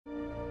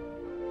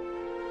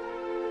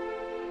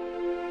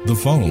The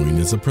following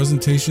is a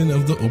presentation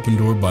of the Open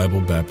Door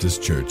Bible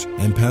Baptist Church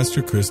and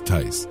Pastor Chris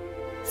Tice.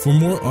 For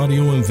more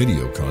audio and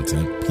video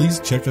content, please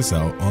check us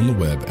out on the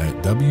web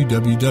at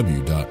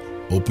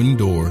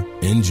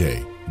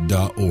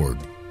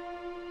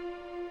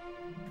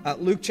www.opendoornj.org.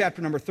 Luke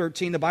chapter number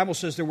 13, the Bible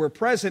says there were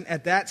present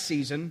at that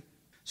season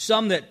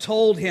some that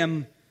told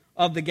him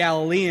of the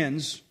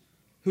Galileans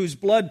whose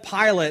blood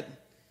Pilate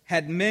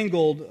had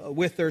mingled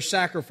with their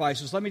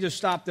sacrifices. Let me just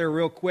stop there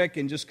real quick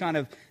and just kind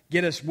of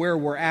get us where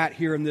we're at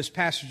here in this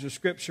passage of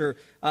Scripture.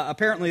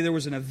 Apparently there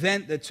was an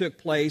event that took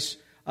place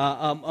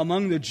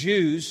among the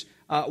Jews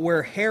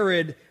where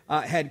Herod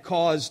had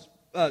caused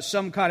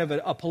some kind of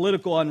a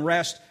political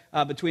unrest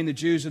between the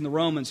Jews and the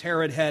Romans.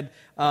 Herod had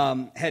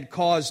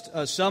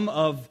caused some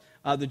of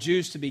the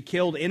Jews to be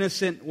killed,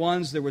 innocent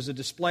ones. There was a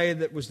display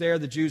that was there.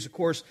 The Jews, of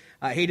course,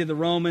 hated the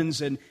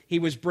Romans, and he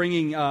was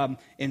bringing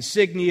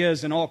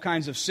insignias and all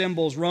kinds of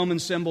symbols, Roman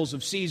symbols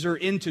of Caesar,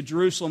 into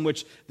Jerusalem,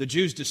 which the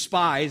Jews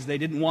despised. They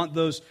didn't want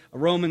those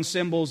Roman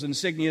symbols,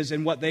 insignias,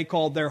 in what they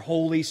called their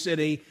holy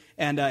city.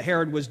 And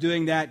Herod was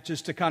doing that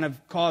just to kind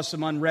of cause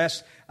some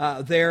unrest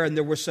there. And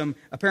there were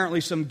apparently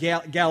some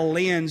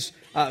Galileans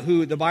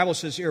who, the Bible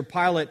says here,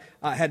 Pilate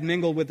had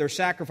mingled with their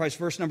sacrifice.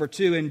 Verse number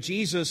 2, and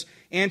Jesus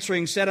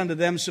answering said unto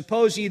them,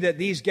 suppose ye that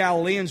these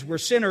Galileans were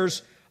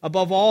sinners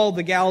above all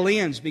the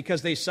Galileans,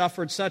 because they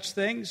suffered such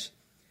things?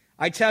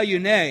 I tell you,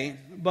 nay,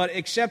 but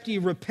except ye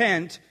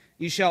repent,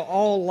 ye shall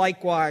all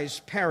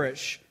likewise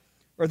perish.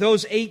 Or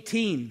those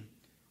 18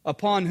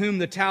 upon whom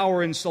the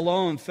tower in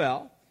Siloam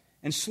fell,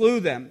 and slew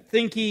them,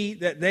 think ye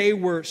that they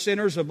were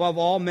sinners above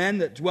all men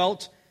that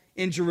dwelt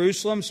in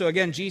Jerusalem? So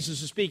again,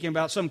 Jesus is speaking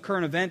about some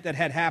current event that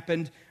had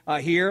happened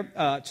here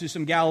to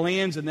some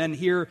Galileans, and then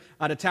here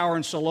at a tower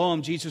in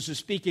Siloam, Jesus is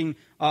speaking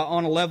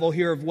on a level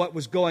here of what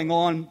was going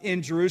on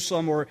in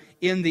Jerusalem or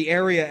in the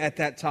area at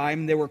that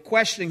time. They were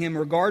questioning him in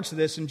regards to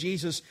this, and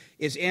Jesus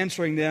is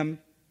answering them.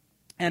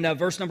 And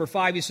verse number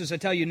 5, he says, I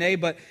tell you, nay,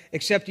 but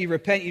except ye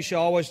repent, ye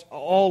shall always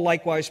all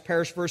likewise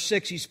perish. Verse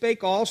 6, he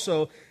spake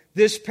also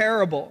this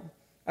parable.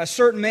 A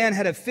certain man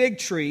had a fig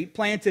tree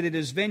planted at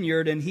his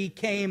vineyard, and he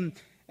came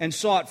and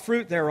sought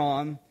fruit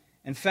thereon,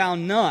 and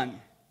found none.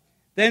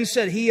 Then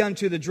said he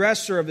unto the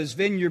dresser of his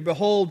vineyard,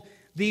 behold,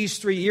 these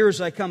 3 years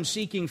I come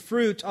seeking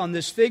fruit on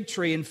this fig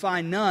tree, and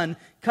find none.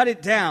 Cut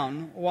it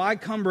down. Why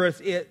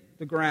cumbereth it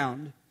the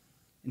ground?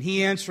 And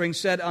he answering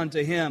said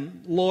unto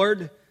him,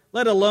 Lord,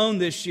 let alone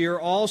this year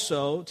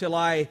also, till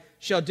I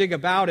shall dig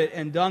about it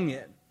and dung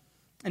it.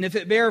 And if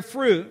it bear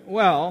fruit,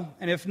 well,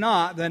 and if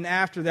not, then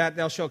after that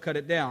thou shalt cut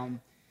it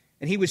down.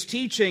 And he was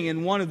teaching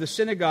in one of the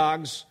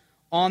synagogues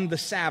on the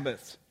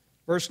Sabbath.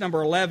 Verse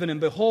number 11, and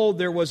behold,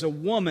 there was a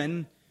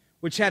woman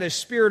which had a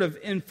spirit of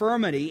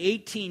infirmity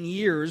 18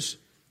 years,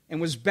 and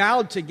was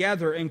bowed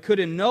together, and could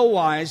in no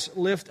wise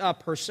lift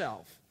up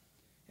herself.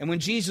 And when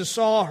Jesus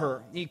saw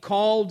her, he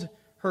called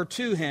her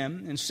to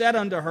him, and said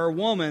unto her,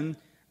 Woman,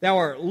 thou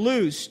art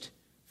loosed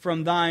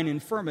from thine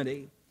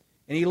infirmity.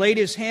 And he laid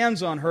his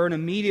hands on her, and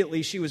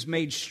immediately she was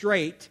made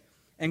straight,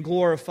 and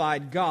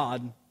glorified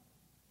God.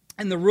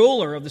 And the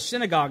ruler of the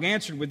synagogue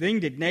answered with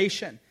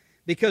indignation,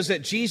 because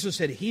that Jesus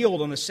had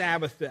healed on the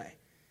Sabbath day,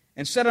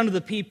 and said unto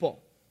the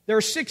people, There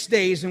are 6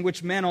 days in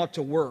which men ought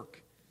to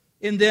work.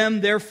 In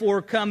them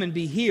therefore come and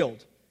be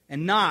healed,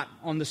 and not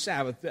on the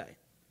Sabbath day.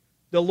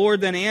 The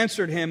Lord then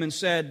answered him and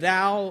said,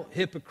 Thou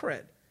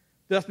hypocrite,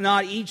 doth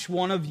not each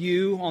one of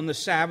you on the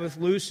Sabbath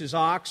loose his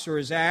ox or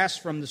his ass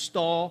from the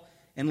stall,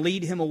 and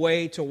lead him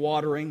away to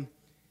watering?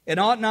 And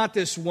ought not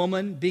this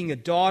woman, being a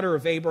daughter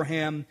of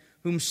Abraham,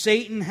 whom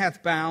Satan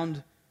hath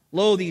bound,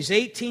 lo, these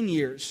 18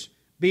 years,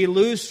 be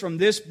loosed from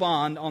this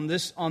bond on the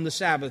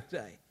Sabbath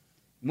day?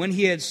 When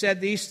he had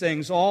said these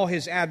things, all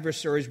his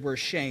adversaries were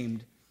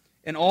ashamed,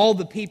 and all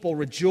the people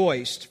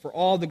rejoiced for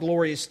all the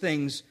glorious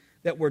things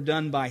that were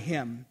done by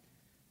him.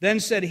 Then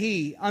said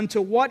he, Unto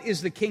what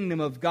is the kingdom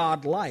of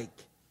God like?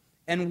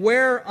 And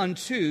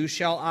whereunto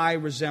shall I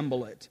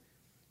resemble it?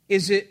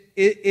 It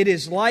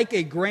is like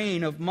a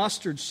grain of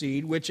mustard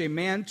seed, which a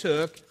man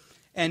took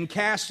and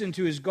cast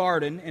into his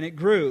garden, and it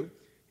grew,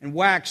 and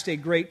waxed a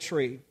great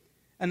tree.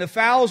 And the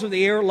fowls of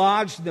the air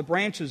lodged in the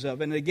branches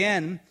of it. And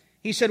again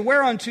he said,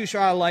 Whereunto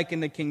shall I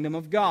liken the kingdom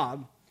of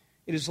God?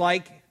 It is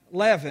like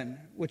leaven,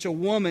 which a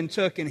woman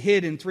took and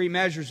hid in 3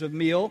 measures of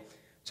meal,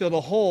 till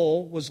the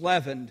whole was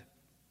leavened.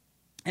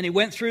 And he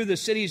went through the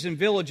cities and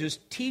villages,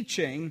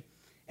 teaching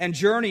and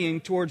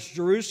journeying towards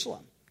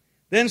Jerusalem.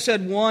 Then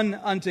said one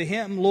unto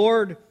him,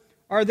 Lord,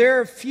 are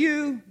there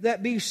few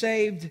that be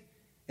saved?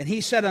 And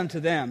he said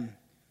unto them,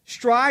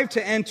 Strive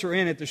to enter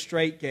in at the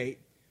strait gate.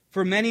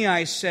 For many,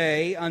 I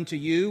say unto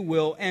you,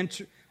 will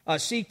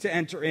seek to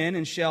enter in,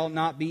 and shall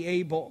not be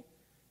able.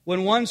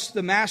 When once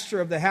the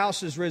master of the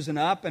house is risen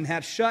up, and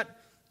hath shut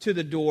to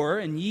the door,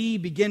 and ye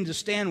begin to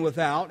stand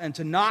without, and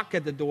to knock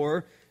at the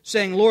door,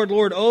 saying, Lord,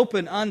 Lord,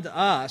 open unto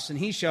us. And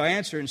he shall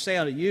answer and say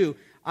unto you,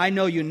 I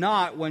know you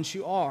not whence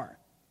you are.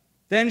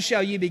 Then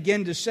shall ye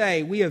begin to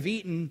say, We have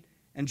eaten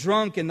and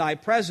drunk in thy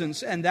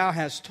presence, and thou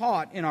hast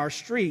taught in our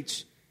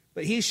streets.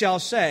 But he shall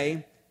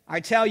say, I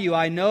tell you,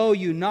 I know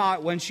you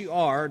not whence you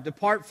are.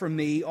 Depart from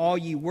me, all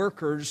ye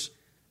workers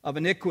of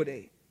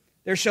iniquity.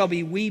 There shall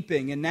be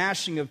weeping and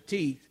gnashing of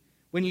teeth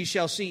when ye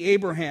shall see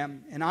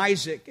Abraham and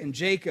Isaac and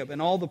Jacob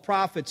and all the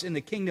prophets in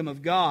the kingdom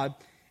of God,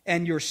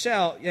 and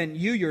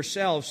you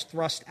yourselves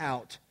thrust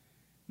out.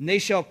 And they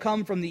shall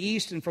come from the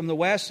east and from the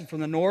west and from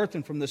the north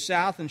and from the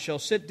south, and shall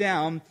sit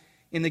down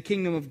in the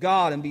kingdom of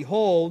God. And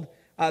behold,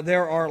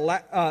 there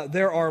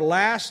are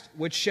last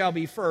which shall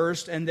be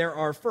first, and there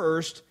are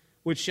first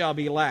which shall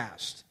be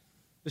last.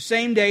 The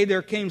same day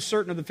there came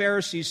certain of the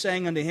Pharisees,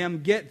 saying unto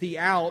him, Get thee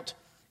out,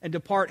 and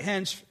depart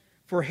hence,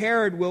 for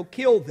Herod will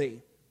kill thee.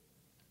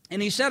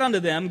 And he said unto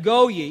them,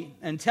 Go ye,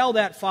 and tell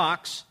that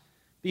fox,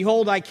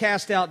 Behold, I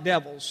cast out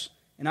devils,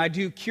 and I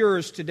do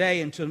cures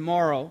today and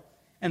tomorrow,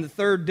 and the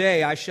third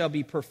day I shall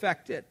be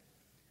perfected.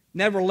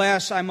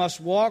 Nevertheless, I must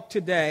walk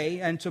today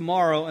and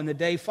tomorrow and the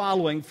day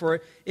following,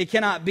 for it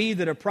cannot be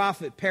that a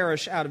prophet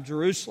perish out of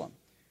Jerusalem.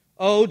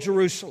 O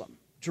Jerusalem,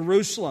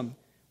 Jerusalem,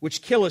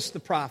 which killest the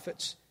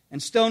prophets,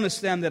 and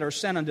stonest them that are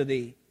sent unto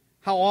thee,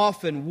 how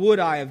often would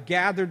I have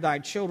gathered thy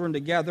children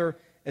together,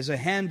 as a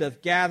hen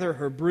doth gather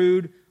her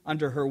brood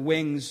under her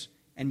wings,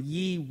 and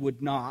ye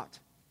would not.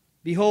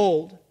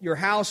 Behold, your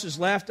house is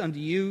left unto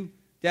you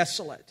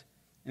desolate.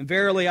 And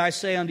verily I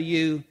say unto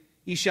you,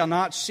 ye shall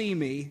not see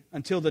me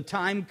until the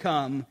time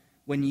come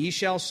when ye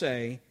shall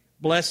say,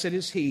 Blessed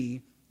is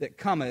he that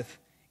cometh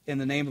in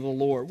the name of the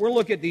Lord. We'll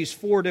look at these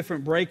 4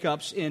 different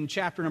breakups in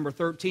chapter number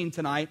 13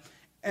 tonight,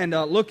 and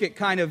look at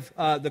kind of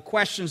the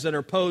questions that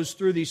are posed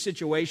through these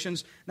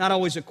situations. Not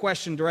always a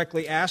question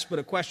directly asked, but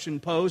a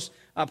question posed,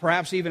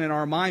 perhaps even in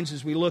our minds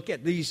as we look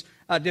at these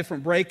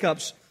different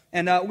breakups.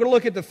 And we're going to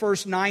look at the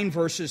first 9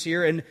 verses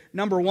here. And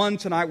number 1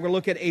 tonight, we're going to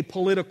look at a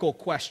political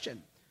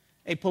question.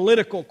 A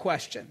political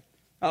question.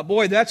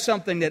 Boy, that's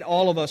something that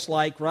all of us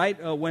like, right?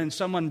 When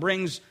someone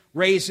brings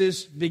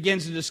raises,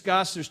 begins to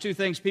discuss, there's 2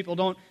 things people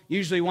don't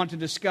usually want to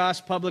discuss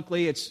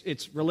publicly.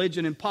 It's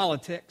religion and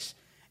politics.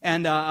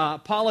 And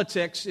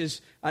politics is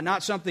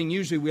not something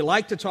usually we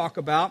like to talk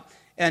about.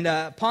 And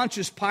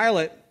Pontius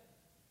Pilate,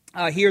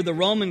 here the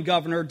Roman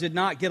governor, did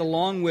not get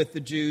along with the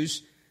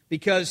Jews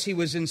because he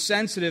was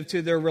insensitive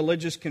to their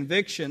religious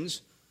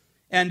convictions.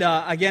 And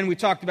again, we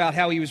talked about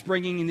how he was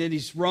bringing in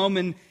these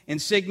Roman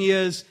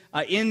insignias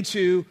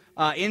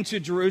into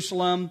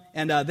Jerusalem,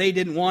 and they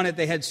didn't want it.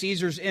 They had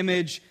Caesar's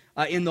image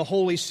in the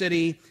holy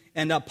city.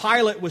 And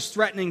Pilate was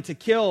threatening to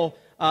kill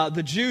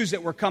the Jews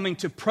that were coming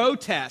to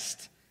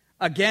protest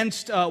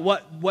against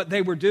what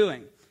they were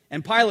doing.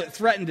 And Pilate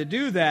threatened to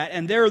do that,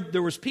 and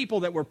there was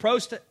people that were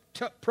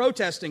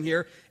protesting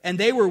here, and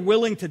they were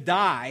willing to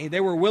die. They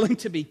were willing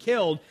to be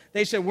killed.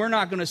 They said, we're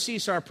not going to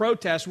cease our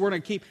protest. We're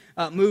going to keep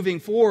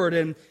moving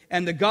forward.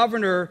 And the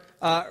governor,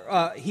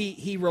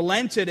 he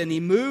relented, and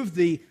he moved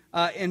the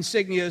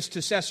insignias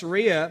to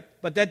Caesarea,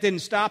 but that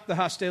didn't stop the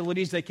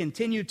hostilities. They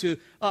continued to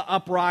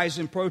uprise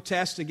and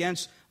protest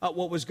against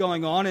what was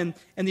going on. And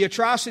the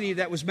atrocity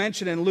that was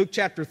mentioned in Luke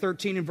chapter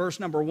 13 and verse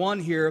number 1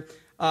 here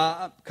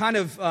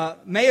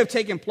may have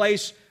taken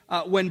place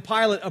when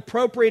Pilate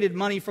appropriated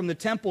money from the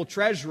temple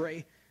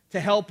treasury to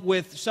help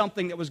with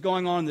something that was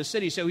going on in the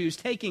city. So he was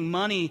taking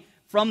money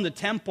from the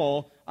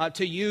temple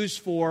to use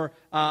for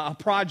a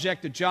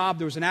project, a job.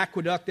 There was an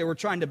aqueduct they were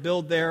trying to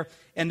build there,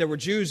 and there were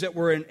Jews that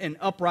were in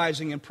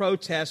uprising and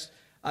protest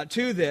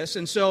to this.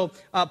 And so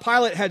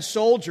Pilate had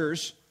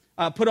soldiers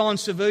put on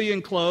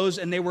civilian clothes,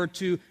 and they were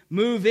to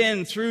move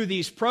in through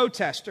these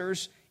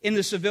protesters in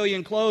the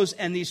civilian clothes,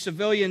 and these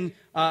civilian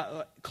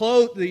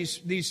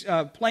these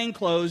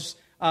plainclothes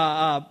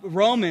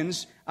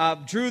Romans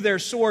drew their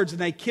swords,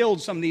 and they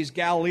killed some of these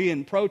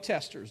Galilean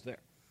protesters there.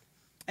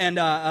 And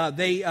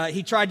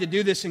he tried to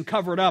do this and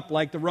cover it up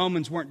like the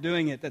Romans weren't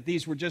doing it, that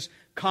these were just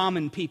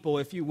common people,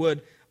 if you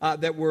would,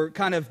 that were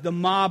kind of, the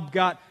mob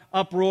got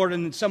uproared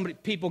and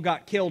people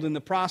got killed in the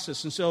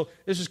process. And so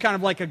this was kind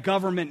of like a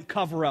government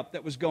cover-up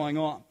that was going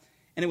on.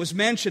 And it was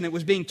mentioned, it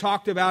was being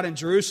talked about in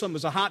Jerusalem. It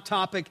was a hot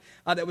topic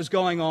that was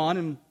going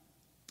on.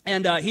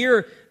 And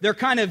here they're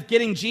kind of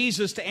getting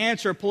Jesus to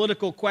answer a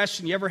political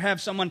question. You ever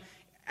have someone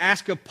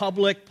ask a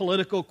public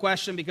political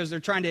question because they're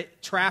trying to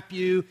trap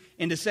you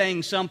into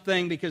saying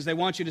something because they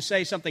want you to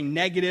say something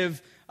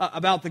negative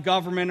about the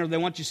government, or they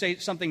want you to say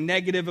something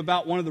negative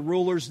about one of the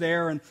rulers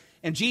there?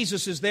 And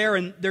Jesus is there,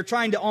 and they're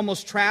trying to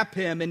almost trap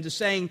him into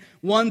saying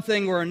one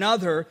thing or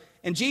another.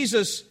 And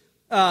Jesus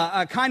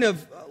kind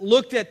of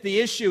looked at the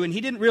issue, and he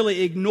didn't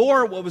really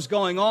ignore what was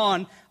going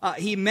on.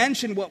 He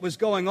mentioned what was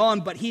going on,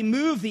 but he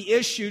moved the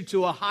issue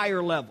to a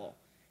higher level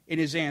in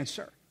his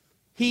answer.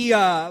 He,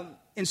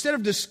 instead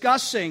of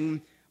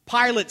discussing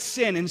Pilate's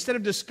sin, instead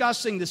of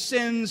discussing the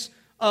sins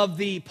of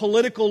the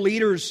political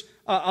leaders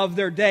of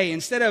their day,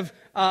 instead of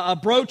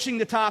broaching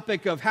the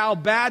topic of how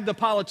bad the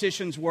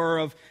politicians were,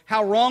 of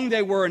how wrong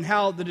they were and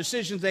how the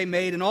decisions they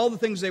made and all the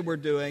things they were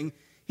doing,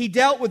 he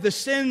dealt with the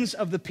sins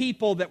of the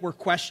people that were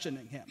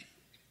questioning him.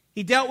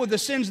 He dealt with the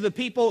sins of the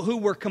people who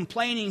were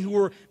complaining, who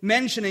were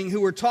mentioning,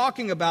 who were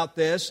talking about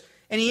this,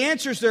 and he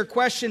answers their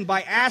question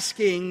by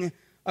asking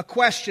a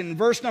question.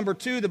 Verse number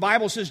 2, the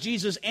Bible says,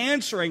 Jesus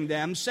answering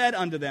them said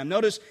unto them.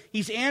 Notice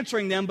he's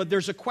answering them, but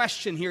there's a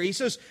question here. He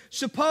says,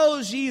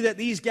 suppose ye that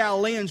these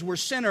Galileans were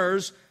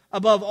sinners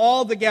above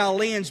all the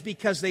Galileans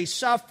because they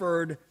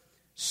suffered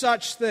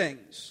such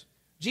things.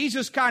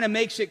 Jesus kind of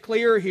makes it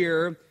clear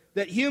here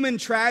that human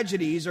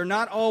tragedies are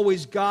not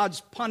always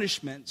God's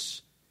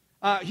punishments.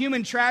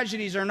 Human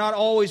tragedies are not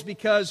always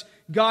because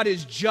God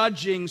is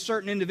judging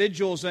certain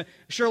individuals.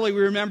 Surely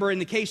we remember in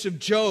the case of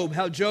Job,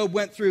 how Job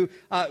went through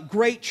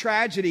great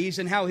tragedies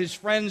and how his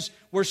friends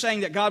were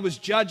saying that God was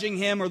judging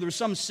him or there was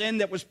some sin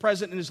that was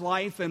present in his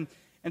life. And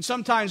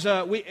sometimes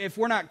if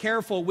we're not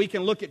careful, we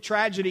can look at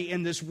tragedy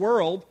in this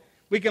world.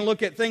 We can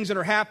look at things that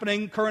are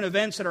happening, current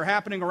events that are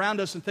happening around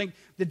us and think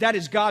that that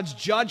is God's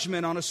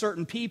judgment on a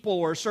certain people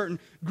or a certain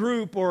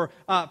group or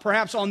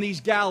perhaps on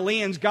these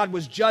Galileans. God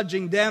was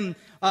judging them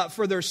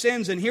for their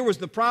sins. And here was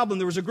the problem.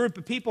 There was a group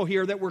of people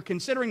here that were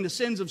considering the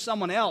sins of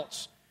someone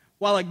else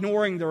while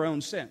ignoring their own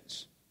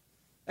sins.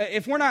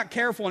 If we're not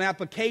careful in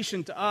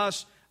application to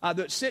us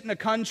that sit in a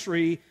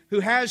country who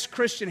has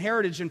Christian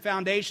heritage and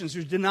foundations,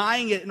 who's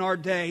denying it in our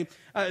day,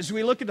 as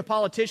we look at the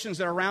politicians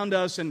that are around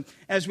us and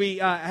as we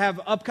have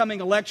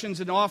upcoming elections,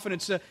 and often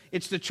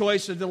it's the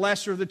choice of the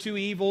lesser of the two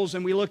evils,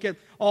 and we look at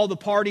all the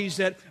parties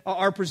that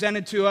are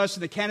presented to us,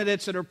 the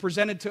candidates that are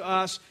presented to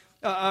us,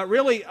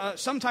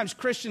 sometimes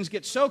Christians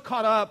get so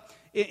caught up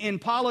in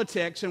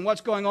politics and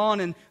what's going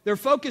on, and they're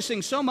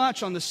focusing so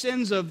much on the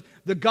sins of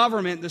the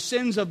government, the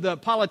sins of the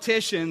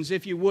politicians,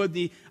 if you would,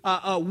 the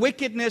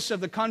wickedness of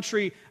the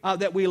country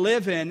that we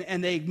live in,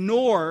 and they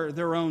ignore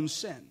their own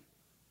sin.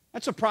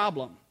 That's a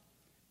problem.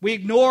 We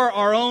ignore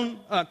our own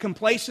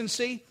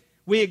complacency.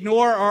 We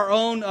ignore our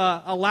own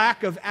a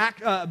lack of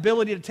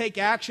ability to take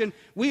action.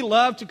 We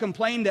love to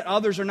complain that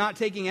others are not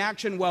taking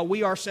action while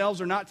we ourselves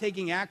are not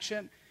taking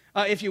action.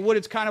 If you would,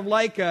 it's kind of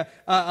like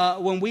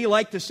when we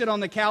like to sit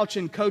on the couch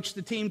and coach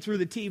the team through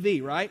the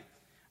TV, right?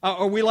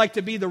 Or we like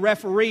to be the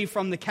referee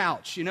from the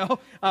couch, you know?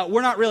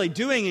 We're not really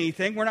doing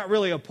anything. We're not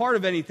really a part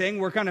of anything.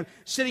 We're kind of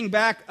sitting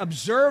back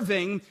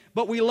observing,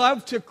 but we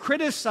love to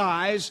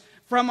criticize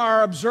from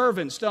our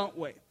observance, don't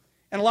we?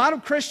 And a lot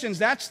of Christians,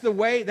 that's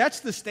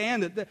the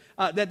stand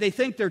that they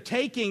think they're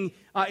taking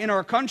in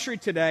our country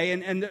today.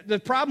 And the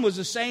problem was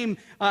the same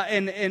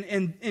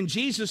in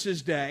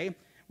Jesus' day.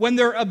 When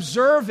they're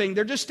observing,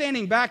 they're just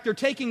standing back. They're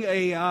taking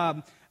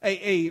a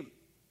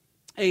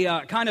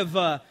kind of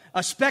a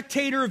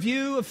spectator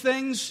view of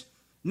things,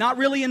 not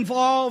really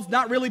involved,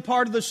 not really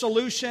part of the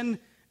solution,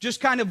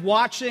 just kind of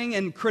watching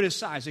and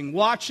criticizing.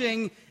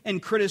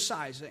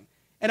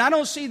 And I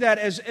don't see that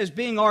as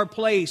being our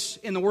place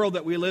in the world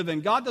that we live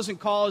in. God doesn't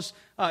call us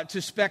to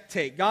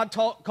spectate. God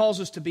calls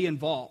us to be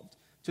involved,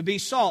 to be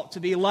salt, to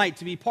be light,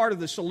 to be part of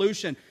the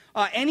solution.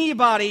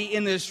 Anybody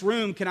in this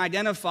room can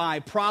identify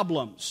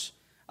problems.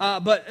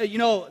 But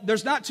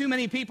there's not too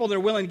many people that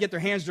are willing to get their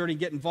hands dirty and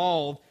get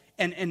involved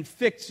and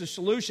fix the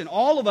solution.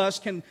 All of us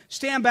can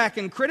stand back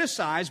and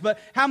criticize, but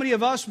how many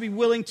of us would be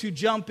willing to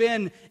jump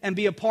in and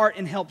be a part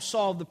and help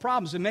solve the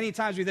problems? And many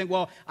times we think,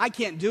 well, I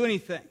can't do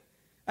anything.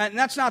 And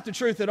that's not the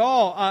truth at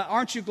all.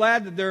 Aren't you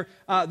glad that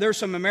there's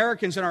some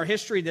Americans in our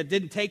history that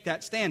didn't take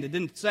that stand? That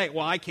didn't say,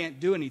 well, I can't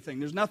do anything.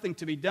 There's nothing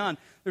to be done.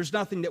 There's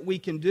nothing that we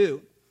can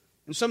do.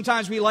 And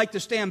sometimes we like to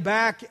stand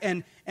back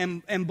and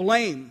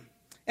blame.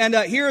 And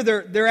here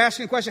they're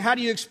asking a question, how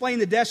do you explain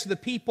the deaths of the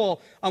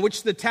people on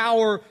which the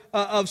Tower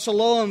of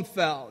Siloam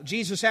fell?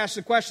 Jesus asked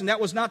the question, that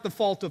was not the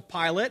fault of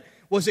Pilate.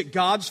 Was it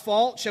God's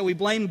fault? Shall we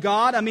blame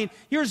God? I mean,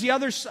 here's the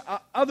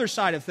other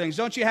side of things.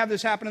 Don't you have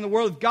this happen in the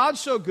world? If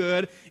God's so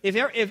good,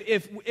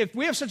 if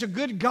we have such a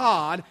good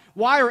God,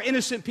 why are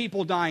innocent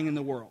people dying in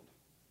the world?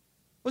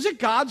 Was it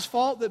God's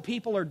fault that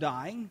people are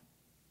dying?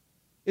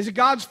 Is it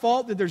God's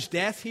fault that there's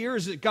death here?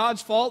 Is it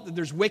God's fault that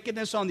there's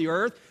wickedness on the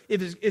earth?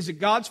 Is it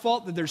God's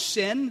fault that there's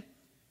sin?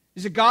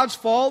 Is it God's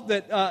fault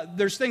that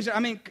there's things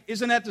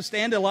isn't that the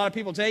stand that a lot of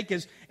people take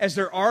as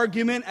their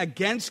argument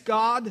against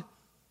God?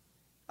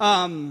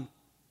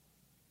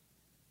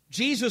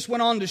 Jesus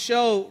went on to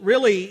show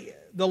really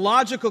the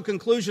logical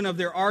conclusion of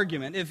their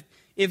argument.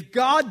 If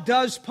God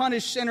does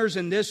punish sinners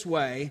in this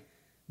way,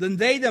 then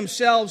they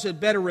themselves had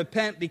better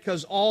repent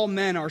because all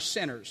men are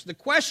sinners. The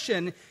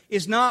question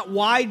is not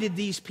why did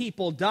these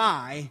people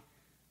die,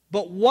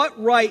 but what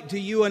right do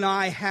you and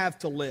I have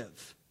to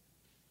live?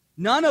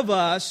 None of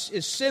us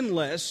is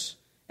sinless,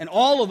 and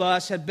all of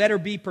us had better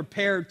be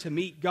prepared to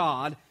meet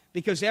God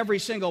because every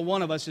single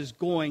one of us is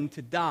going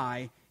to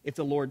die if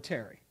the Lord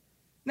tarry.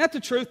 Isn't that the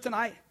truth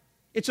tonight?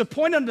 It's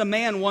appointed unto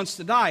man once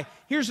to die.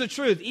 Here's the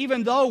truth.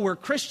 Even though we're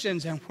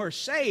Christians and we're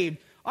saved,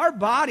 our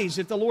bodies,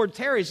 if the Lord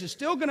tarries, is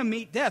still going to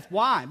meet death.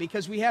 Why?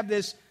 Because we have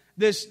this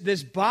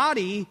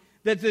body,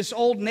 that this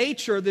old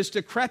nature, this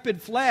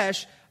decrepit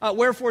flesh,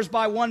 wherefore is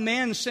by one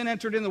man sin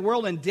entered in the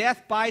world, and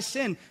death by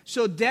sin.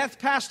 So death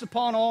passed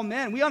upon all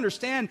men. We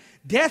understand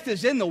death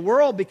is in the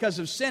world because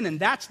of sin, and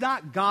that's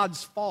not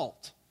God's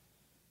fault.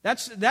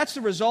 That's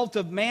the result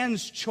of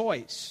man's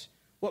choice.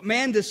 What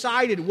man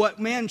decided, what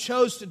man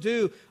chose to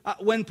do,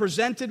 when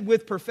presented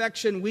with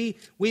perfection, we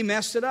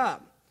messed it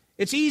up.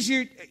 It's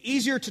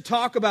easier to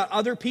talk about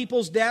other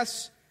people's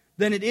deaths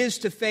than it is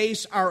to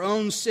face our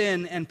own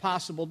sin and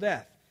possible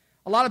death.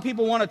 A lot of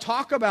people want to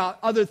talk about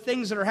other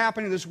things that are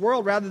happening in this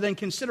world rather than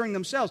considering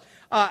themselves.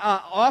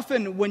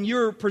 Often when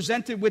you're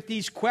presented with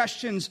these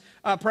questions,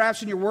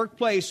 perhaps in your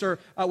workplace or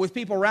with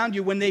people around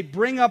you, when they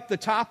bring up the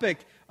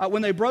topic,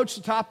 when they broach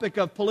the topic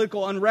of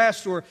political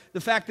unrest or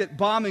the fact that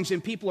bombings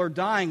and people are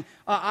dying,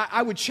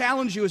 I would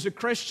challenge you as a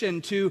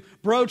Christian to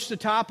broach the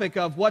topic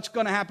of what's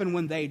going to happen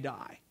when they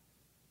die.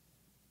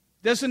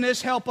 Doesn't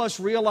this help us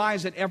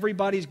realize that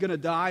everybody's going to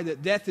die,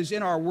 that death is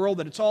in our world,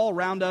 that it's all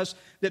around us,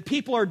 that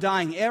people are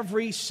dying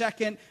every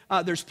second,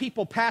 there's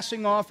people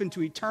passing off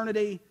into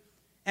eternity?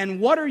 And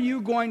where are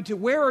you going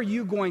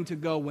to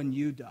go when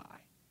you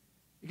die?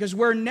 Because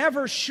we're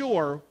never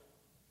sure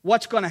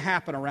what's going to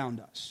happen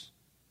around us.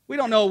 We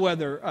don't know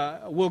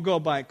whether we'll go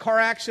by car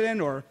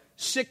accident or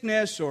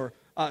sickness or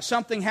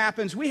something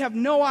happens. We have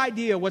no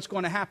idea what's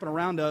going to happen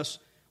around us.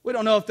 We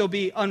don't know if there'll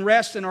be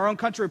unrest in our own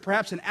country,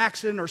 perhaps an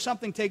accident or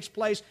something takes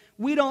place.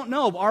 We don't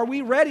know. Are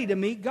we ready to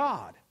meet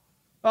God?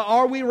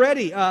 Are we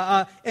ready?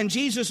 And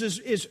Jesus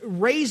is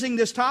raising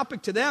this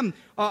topic to them.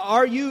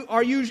 Are you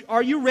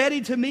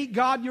ready to meet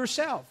God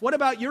yourself? What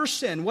about your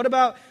sin? What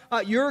about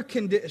your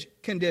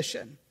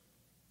condition?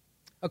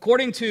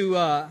 According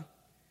to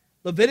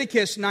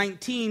Leviticus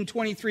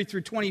 19:23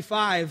 through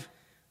 25,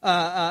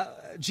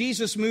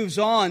 Jesus moves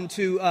on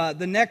to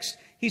the next.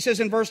 He says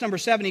in verse number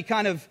 7, he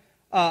kind of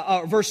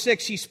verse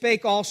 6, he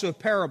spake also a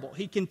parable.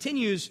 He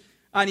continues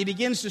and he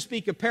begins to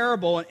speak a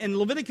parable. In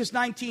Leviticus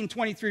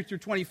 19:23 through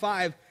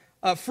 25,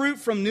 fruit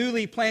from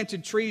newly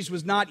planted trees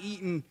was not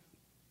eaten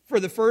for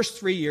the first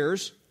 3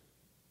 years.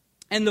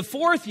 And the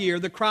fourth year,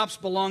 the crops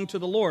belonged to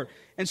the Lord.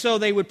 And so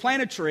they would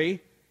plant a tree.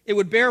 It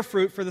would bear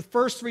fruit. For the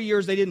first 3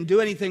 years, they didn't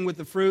do anything with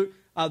the fruit.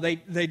 They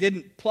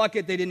didn't pluck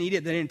it. They didn't eat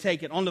it. They didn't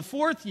take it. On the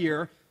fourth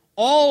year,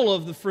 all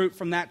of the fruit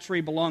from that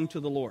tree belonged to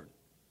the Lord.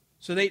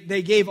 So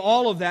they gave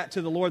all of that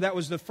to the Lord. That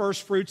was the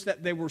first fruits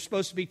that they were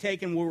supposed to be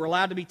taken, were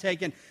allowed to be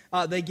taken.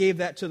 They gave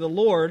that to the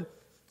Lord.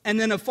 And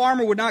then a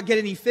farmer would not get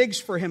any figs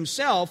for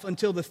himself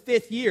until the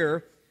fifth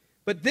year.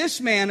 But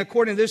this man,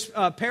 according to this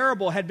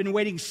parable, had been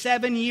waiting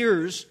 7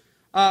 years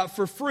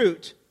for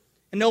fruit.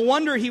 And no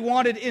wonder he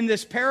wanted in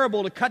this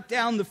parable to cut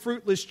down the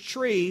fruitless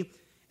tree.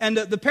 And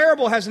the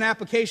parable has an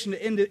application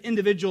to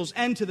individuals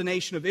and to the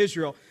nation of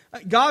Israel.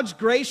 God's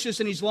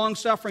gracious and He's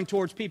long-suffering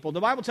towards people. The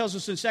Bible tells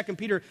us in 2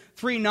 Peter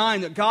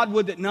 3:9 that God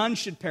would that none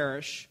should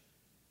perish,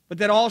 but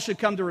that all should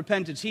come to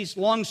repentance. He's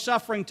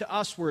long-suffering to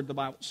usward, the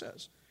Bible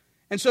says.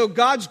 And so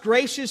God's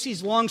gracious,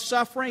 He's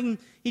long-suffering.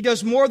 He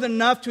does more than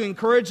enough to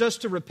encourage us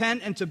to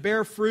repent and to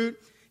bear fruit.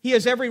 He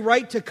has every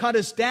right to cut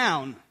us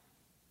down.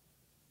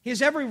 He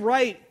has every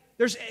right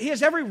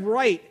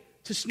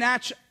to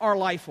snatch our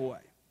life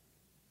away.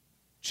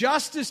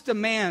 Justice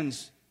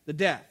demands the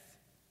death.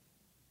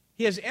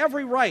 He has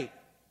every right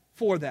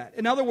for that.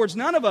 In other words,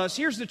 none of us,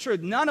 here's the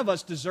truth, none of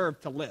us deserve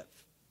to live.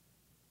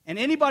 And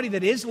anybody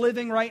that is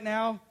living right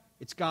now,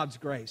 it's God's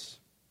grace.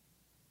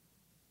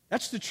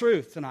 That's the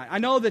truth tonight. I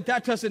know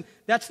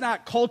that's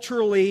not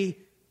culturally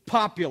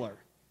popular,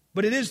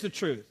 but it is the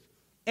truth.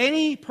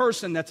 Any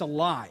person that's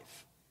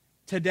alive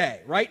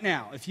today, right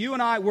now, if you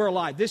and I were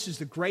alive, this is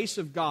the grace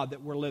of God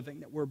that we're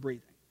living, that we're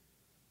breathing.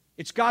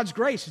 It's God's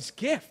grace, it's a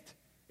gift.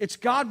 It's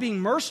God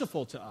being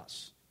merciful to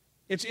us.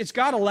 It's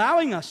God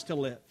allowing us to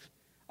live.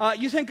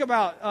 You think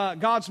about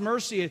God's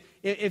mercy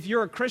if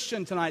you're a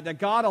Christian tonight, that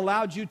God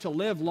allowed you to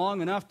live long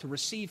enough to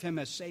receive Him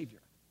as Savior.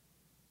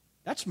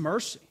 That's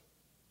mercy.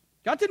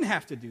 God didn't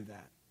have to do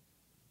that.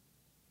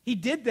 He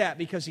did that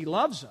because He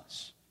loves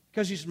us,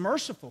 because He's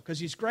merciful, because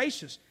He's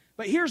gracious.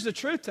 But here's the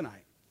truth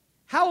tonight.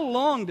 How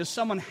long does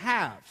someone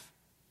have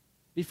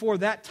before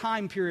that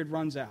time period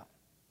runs out?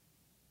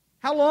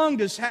 How long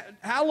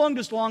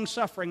does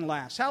long-suffering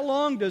last? How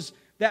long does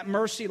that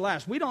mercy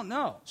last? We don't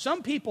know.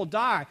 Some people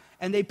die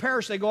and they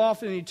perish. They go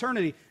off in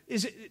eternity.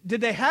 Did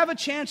they have a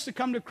chance to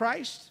come to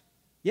Christ?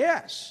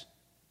 Yes.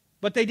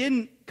 But they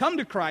didn't come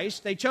to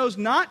Christ. They chose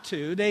not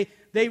to. They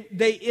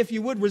if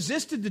you would,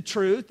 resisted the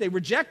truth. They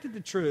rejected the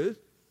truth.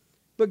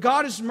 But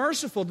God is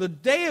merciful. The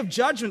day of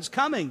judgment's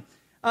coming.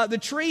 The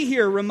tree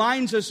here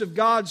reminds us of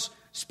God's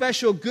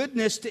special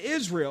goodness to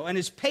Israel and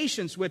His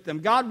patience with them.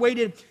 God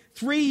waited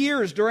 3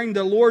 years during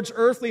the Lord's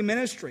earthly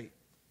ministry.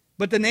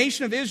 But the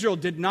nation of Israel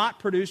did not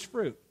produce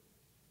fruit.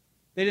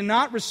 They did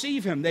not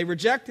receive Him. They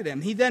rejected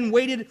Him. He then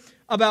waited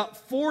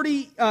about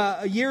 40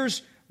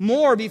 years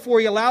more before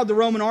He allowed the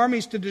Roman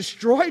armies to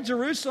destroy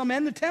Jerusalem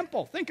and the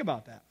temple. Think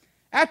about that.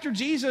 After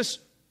Jesus'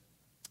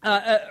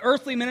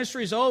 earthly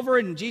ministry is over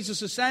and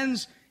Jesus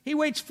ascends, He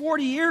waits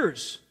 40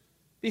 years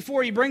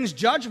before He brings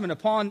judgment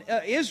upon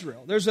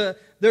Israel. There's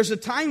a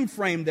time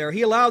frame there.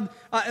 He allowed,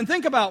 and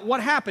think about what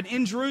happened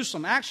in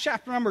Jerusalem. Acts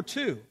chapter number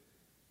 2.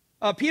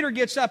 Peter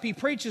gets up, he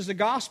preaches the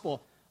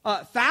gospel.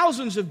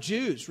 Thousands of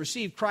Jews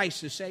receive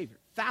Christ as Savior.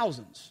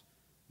 Thousands.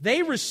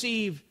 They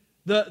receive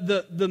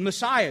the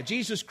Messiah,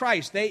 Jesus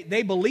Christ.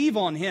 They believe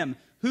on Him,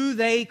 who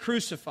they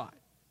crucified,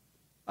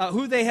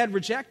 who they had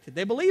rejected.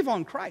 They believe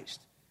on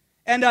Christ.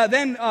 And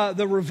then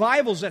the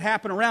revivals that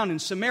happen around in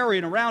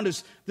Samaria and around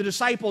as the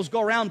disciples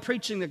go around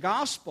preaching the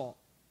gospel.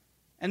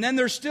 And then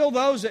there's still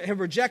those that have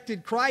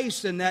rejected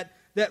Christ, and that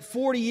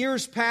 40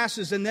 years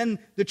passes, and then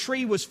the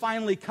tree was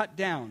finally cut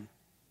down.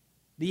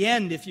 The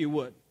end, if you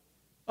would,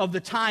 of the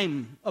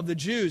time of the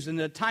Jews and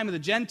the time of the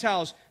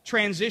Gentiles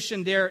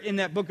transitioned there in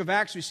that book of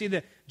Acts. We see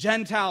the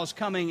Gentiles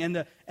coming, and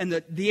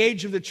the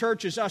age of the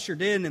church is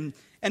ushered in.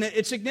 And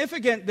it's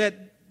significant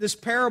that this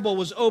parable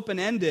was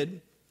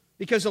open-ended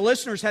because the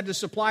listeners had to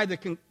supply the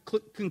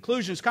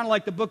conclusion. It's kind of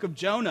like the book of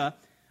Jonah.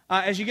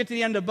 As you get to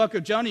the end of the book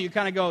of Jonah, you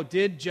kind of go,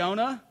 did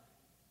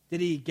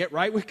he get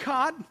right with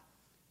God?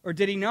 Or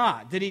did he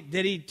not? Did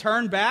he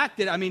turn back?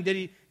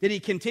 Did he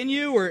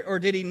continue or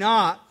did he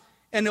not?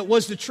 And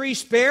was the tree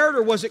spared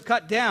or was it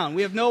cut down?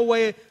 We have no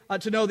way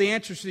to know the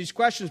answers to these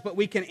questions, but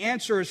we can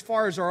answer as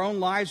far as our own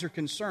lives are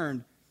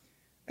concerned.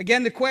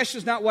 Again, the question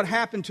is not what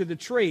happened to the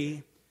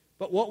tree,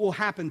 but what will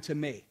happen to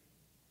me.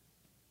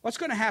 What's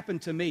going to happen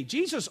to me?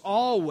 Jesus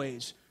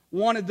always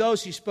wanted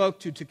those he spoke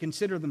to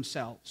consider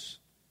themselves,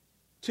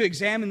 to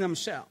examine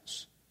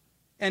themselves.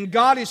 And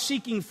God is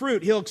seeking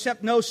fruit. He'll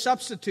accept no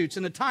substitutes.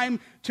 And the time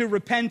to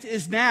repent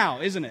is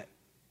now, isn't it?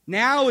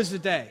 Now is the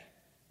day.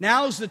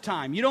 Now is the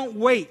time. You don't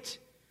wait.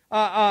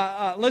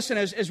 Listen,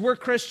 as we're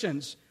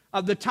Christians,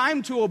 the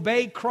time to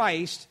obey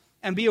Christ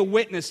and be a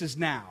witness is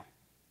now.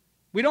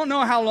 We don't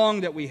know how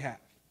long that we have.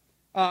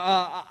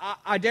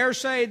 I dare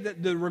say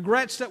that the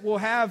regrets that we'll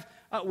have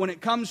when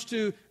it comes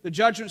to the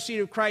judgment seat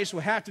of Christ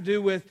will have to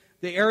do with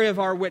the area of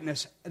our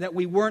witness, that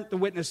we weren't the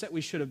witness that we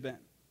should have been.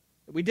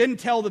 That we didn't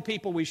tell the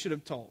people we should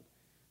have told.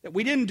 That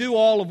we didn't do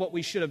all of what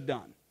we should have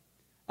done.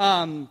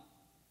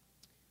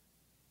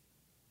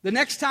 The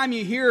next time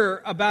you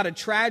hear about a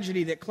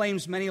tragedy that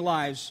claims many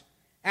lives,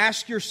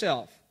 ask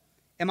yourself,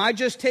 am I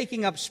just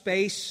taking up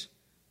space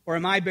or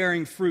am I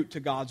bearing fruit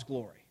to God's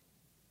glory?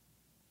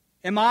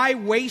 Am I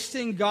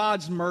wasting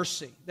God's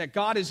mercy that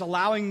God is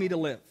allowing me to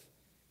live?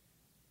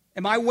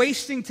 Am I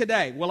wasting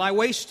today? Will I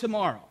waste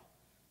tomorrow?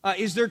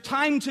 Is there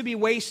time to be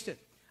wasted?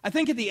 I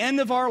think at the end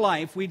of our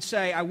life, we'd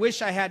say, I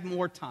wish I had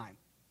more time.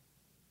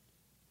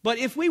 But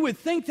if we would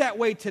think that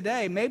way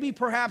today, maybe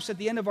perhaps at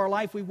the end of our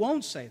life, we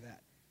won't say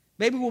that.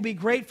 Maybe we'll be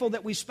grateful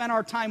that we spent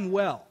our time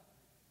well.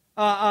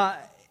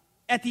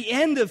 At the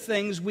end of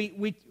things,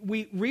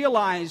 we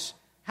realize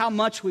how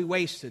much we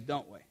wasted,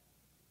 don't we?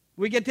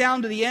 We get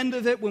down to the end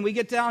of it, when we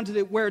get down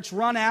to where it's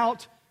run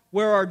out,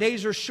 where our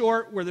days are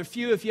short, where they're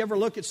few. If you ever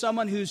look at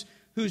someone who's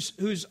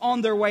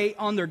on their way,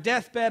 on their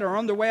deathbed or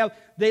on their way out,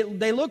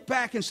 they look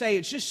back and say,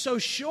 it's just so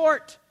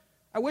short.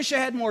 I wish I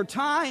had more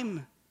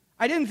time.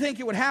 I didn't think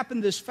it would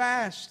happen this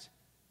fast.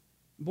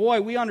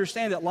 Boy, we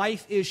understand that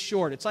life is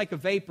short. It's like a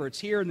vapor. It's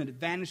here and then it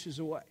vanishes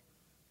away.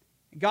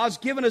 God's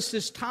given us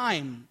this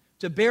time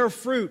to bear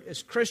fruit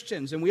as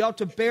Christians, and we ought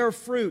to bear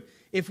fruit.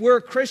 If we're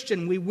a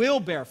Christian, we will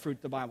bear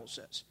fruit, the Bible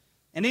says.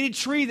 And any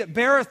tree that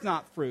beareth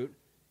not fruit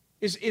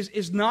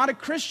is not a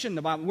Christian,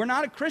 the Bible. We're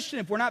not a Christian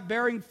if we're not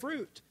bearing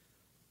fruit.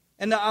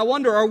 And I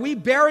wonder, are we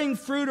bearing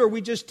fruit or are we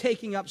just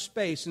taking up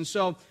space? And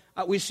so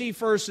we see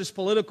first this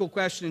political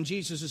question and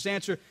Jesus'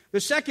 answer.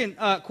 The second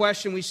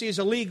question we see is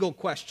a legal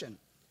question.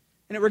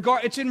 And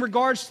it's in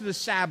regards to the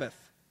Sabbath.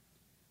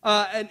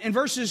 In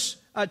verses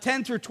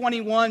 10 through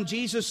 21,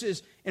 Jesus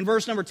is, in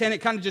verse number 10, it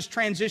kind of just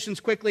transitions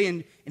quickly,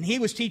 and he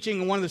was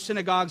teaching in one of the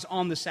synagogues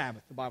on the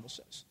Sabbath, the Bible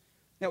says.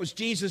 That was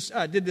Jesus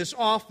did this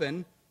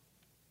often.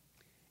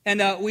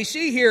 And we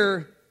see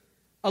here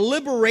a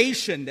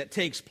liberation that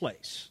takes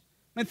place.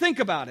 I mean, think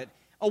about it.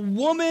 A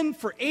woman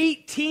for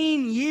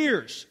 18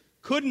 years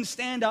couldn't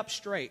stand up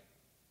straight.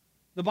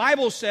 The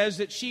Bible says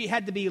that she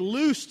had to be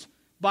loosed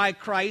by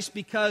Christ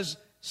because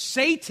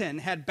Satan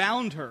had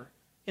bound her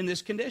in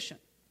this condition.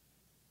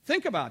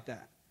 Think about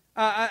that.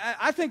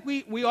 I think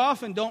we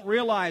often don't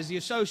realize the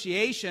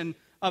association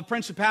of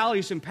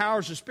principalities and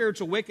powers of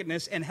spiritual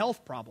wickedness and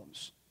health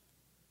problems.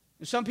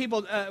 And some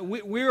people,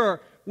 we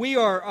are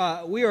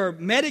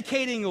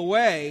medicating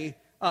away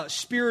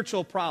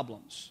spiritual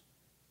problems.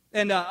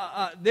 And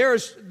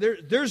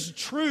there's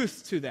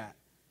truth to that.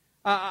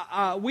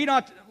 We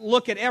don't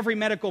look at every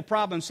medical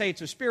problem and say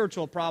it's a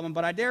spiritual problem,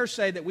 but I dare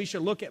say that we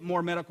should look at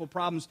more medical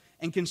problems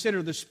and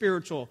consider the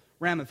spiritual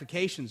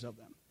ramifications of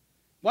them.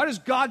 Why does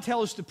God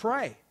tell us to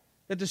pray?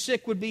 That the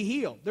sick would be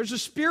healed. There's a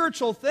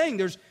spiritual thing.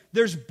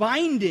 There's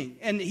binding.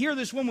 And here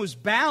this woman was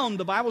bound,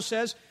 the Bible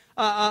says,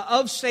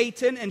 of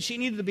Satan, and she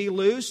needed to be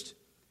loosed.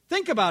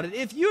 Think about it.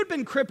 If you had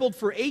been crippled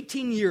for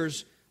 18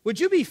 years, would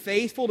you be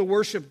faithful to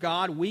worship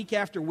God week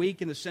after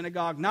week in the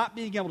synagogue, not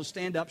being able to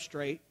stand up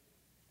straight?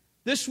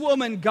 This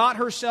woman got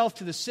herself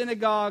to the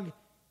synagogue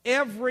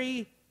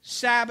every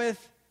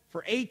Sabbath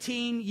for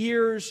 18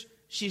 years.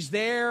 She's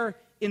there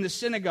in the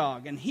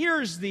synagogue. And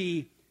here's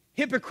the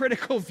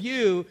hypocritical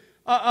view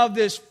of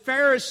this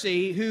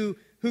Pharisee who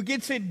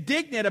gets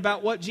indignant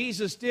about what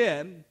Jesus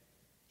did.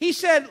 He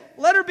said,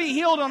 let her be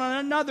healed on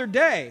another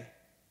day.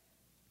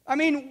 I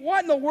mean,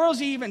 what in the world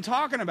is he even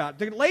talking about?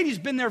 The lady's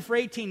been there for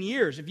 18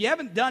 years. If you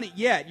haven't done it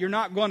yet, you're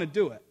not going to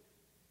do it.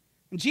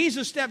 And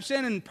Jesus steps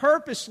in and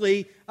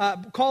purposely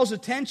calls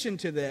attention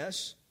to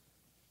this.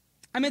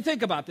 I mean,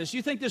 think about this.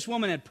 You think this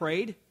woman had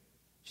prayed?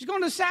 She's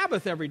going to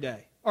Sabbath every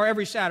day or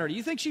every Saturday.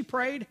 You think she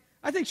prayed?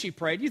 I think she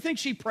prayed. You think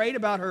she prayed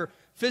about her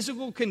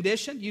physical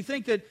condition? Do you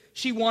think that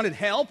she wanted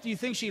help? Do you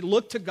think she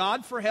looked to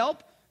God for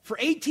help? For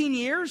 18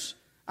 years?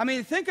 I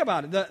mean, think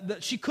about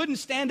it. She couldn't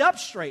stand up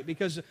straight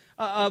because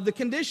of the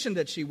condition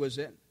that she was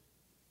in.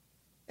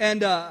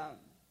 And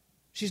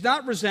she's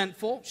not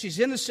resentful. She's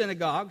in the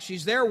synagogue.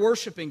 She's there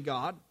worshiping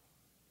God.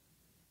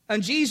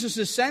 And Jesus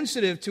is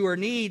sensitive to her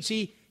needs.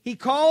 He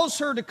calls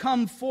her to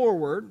come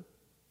forward.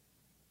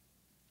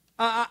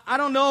 I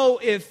don't know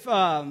if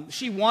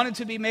she wanted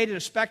to be made a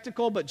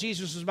spectacle, but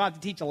Jesus was about to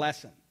teach a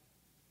lesson.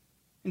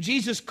 And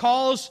Jesus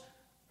calls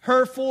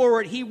her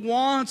forward. He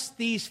wants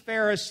these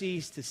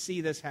Pharisees to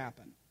see this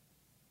happen.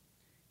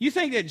 You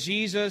think that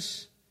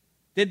Jesus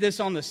did this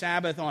on the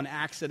Sabbath on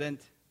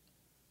accident?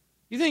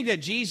 You think that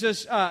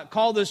Jesus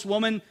called this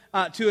woman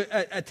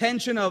to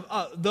attention of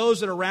those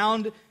that are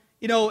around?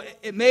 You know,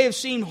 it may have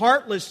seemed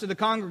heartless to the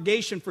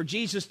congregation for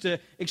Jesus to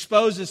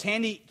expose this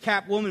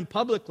handicapped woman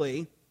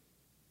publicly,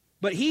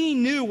 but he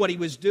knew what he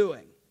was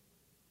doing.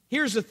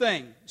 Here's the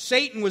thing.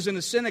 Satan was in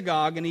the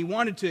synagogue, and he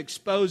wanted to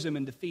expose him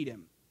and defeat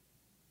him.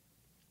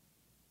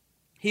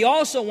 He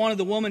also wanted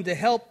the woman to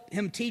help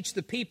him teach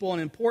the people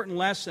an important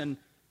lesson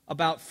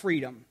about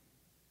freedom.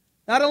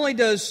 Not only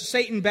does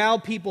Satan bow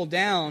people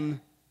down,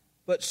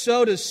 but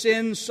so does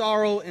sin,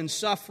 sorrow, and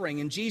suffering.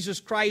 And Jesus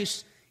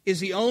Christ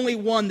is the only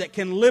one that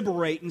can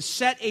liberate and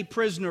set a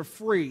prisoner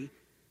free.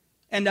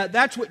 And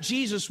that's what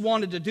Jesus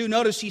wanted to do.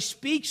 Notice he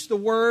speaks the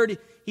word.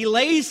 He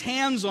lays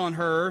hands on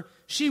her.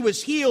 She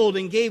was healed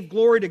and gave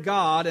glory to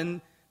God.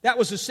 And that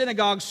was a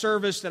synagogue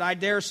service that I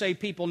dare say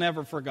people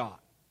never forgot.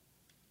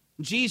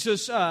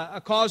 Jesus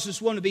caused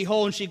this woman to be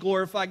whole, and she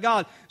glorified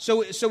God.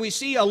 So we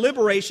see a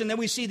liberation. Then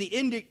we see the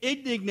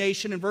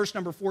indignation in verse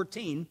number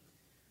 14.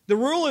 The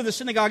ruler of the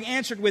synagogue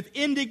answered with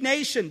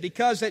indignation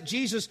because that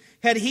Jesus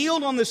had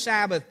healed on the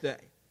Sabbath day.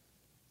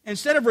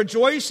 Instead of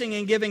rejoicing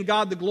and giving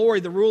God the glory,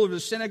 the ruler of the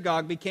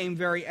synagogue became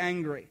very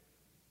angry.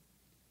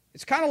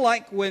 It's kind of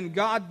like when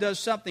God does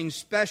something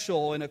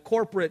special in a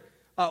corporate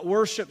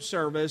worship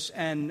service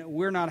and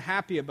we're not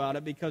happy about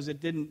it because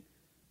it didn't,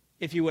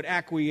 if you would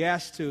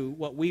acquiesce to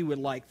what we would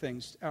like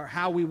things, or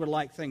how we would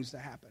like things to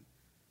happen.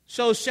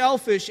 So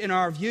selfish in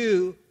our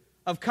view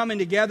of coming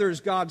together as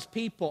God's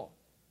people.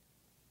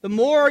 The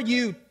more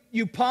you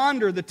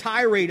ponder the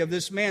tirade of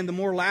this man, the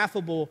more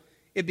laughable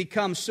it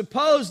becomes.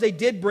 Suppose they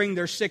did bring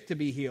their sick to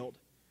be healed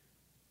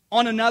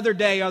on another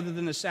day other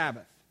than the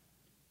Sabbath.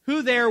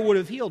 Who there would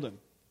have healed him?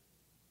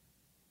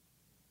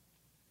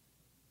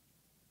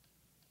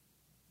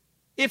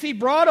 If he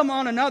brought them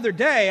on another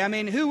day, I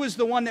mean, who was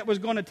the one that was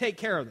going to take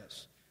care of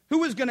this? Who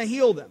was going to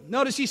heal them?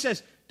 Notice he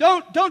says,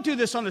 don't do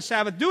this on the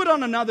Sabbath. Do it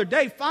on another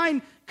day.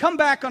 Fine, come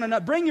back on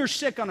another. Bring your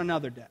sick on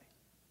another day,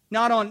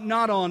 not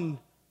on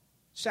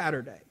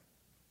Saturday.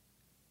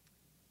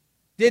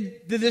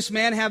 Did this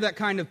man have that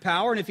kind of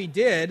power? And if he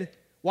did,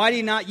 why did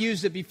he not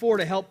use it before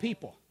to help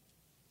people?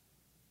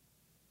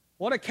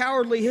 What a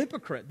cowardly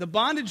hypocrite. The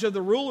bondage of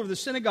the ruler of the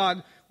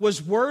synagogue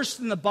was worse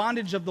than the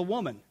bondage of the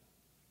woman.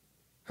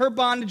 Her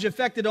bondage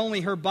affected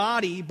only her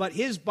body, but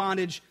his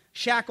bondage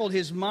shackled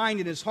his mind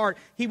and his heart.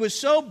 He was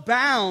so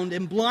bound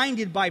and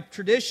blinded by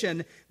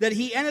tradition that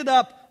he ended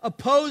up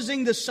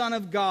opposing the Son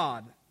of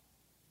God.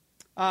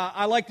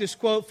 I like this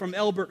quote from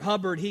Elbert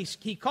Hubbard.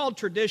 He called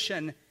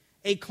tradition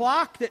a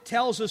clock that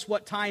tells us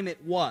what time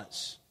it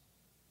was.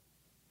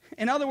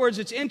 In other words,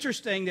 it's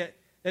interesting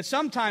that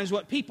sometimes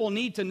what people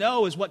need to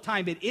know is what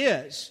time it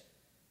is.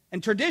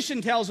 And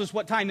tradition tells us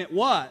what time it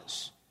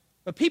was.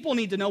 But people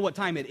need to know what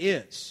time it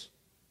is.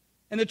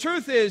 And the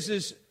truth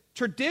is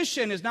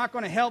tradition is not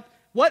going to help.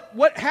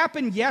 What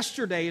happened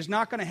yesterday is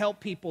not going to help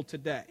people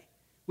today.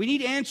 We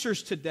need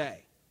answers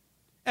today.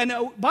 And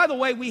by the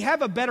way, we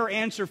have a better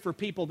answer for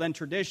people than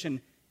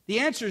tradition. The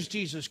answer is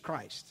Jesus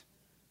Christ.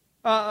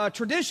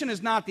 Tradition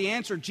is not the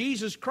answer.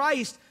 Jesus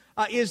Christ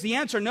is the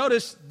answer.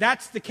 Notice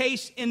that's the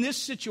case in this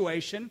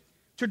situation.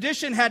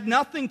 Tradition had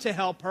nothing to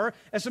help her.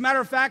 As a matter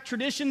of fact,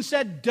 tradition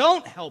said,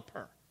 don't help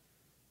her.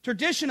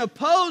 Tradition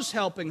opposed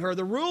helping her.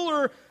 The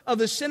ruler of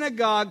the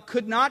synagogue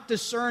could not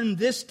discern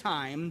this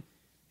time,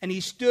 and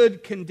he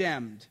stood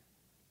condemned.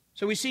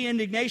 So we see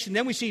indignation,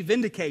 then we see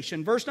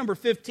vindication. Verse number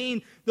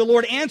 15, the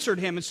Lord answered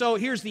him. And so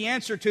here's the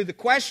answer to the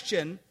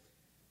question.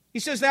 He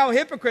says, "Thou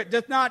hypocrite,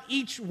 doth not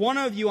each one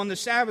of you on the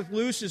Sabbath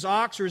loose his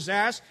ox or his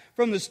ass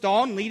from the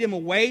stall and lead him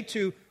away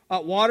to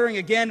watering?"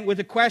 Again,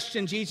 with a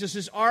question, Jesus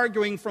is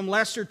arguing from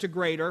lesser to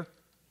greater.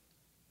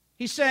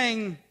 He's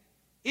saying,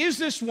 is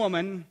this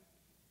woman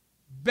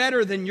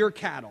better than your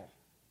cattle?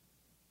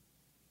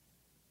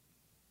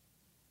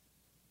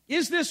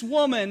 Is this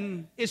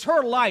woman, is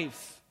her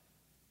life,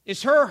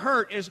 is her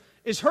hurt,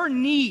 is her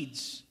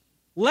needs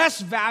less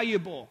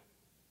valuable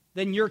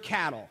than your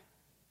cattle,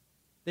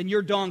 than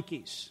your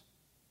donkeys?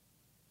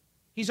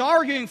 He's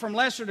arguing from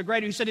lesser to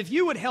greater. He said, if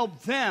you would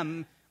help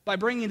them by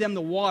bringing them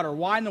the water,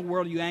 why in the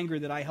world are you angry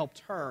that I helped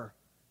her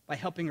by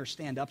helping her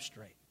stand up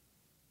straight?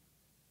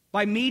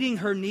 by meeting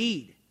her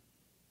need.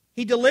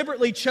 He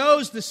deliberately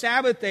chose the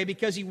Sabbath day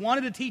because he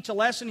wanted to teach a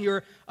lesson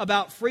here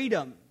about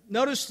freedom.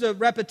 Notice the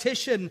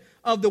repetition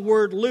of the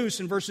word loose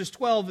in verses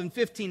 12 and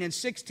 15 and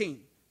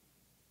 16.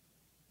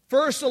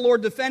 First, the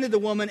Lord defended the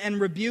woman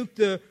and rebuked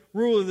the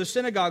ruler of the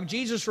synagogue.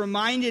 Jesus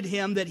reminded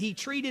him that he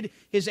treated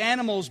his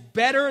animals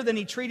better than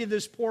he treated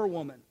this poor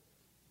woman.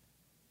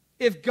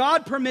 If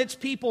God permits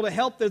people to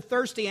help the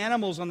thirsty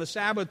animals on the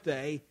Sabbath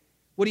day,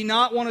 would he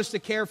not want us to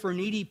care for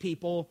needy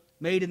people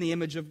made in the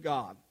image of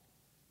God?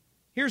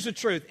 Here's the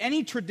truth.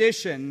 Any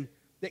tradition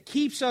that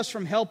keeps us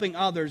from helping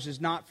others is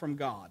not from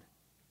God.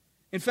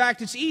 In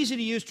fact, it's easy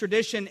to use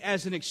tradition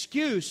as an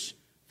excuse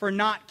for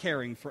not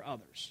caring for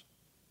others.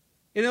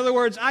 In other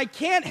words, I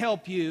can't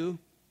help you.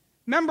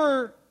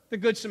 Remember the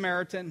Good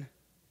Samaritan?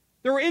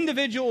 There were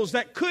individuals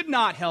that could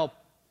not help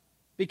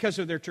because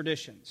of their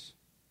traditions,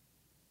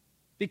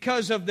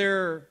 because of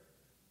their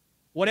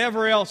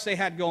whatever else they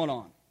had going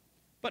on.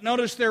 But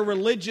notice their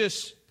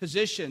religious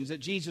positions that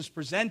Jesus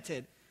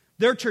presented.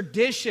 Their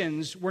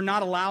traditions were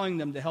not allowing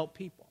them to help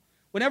people.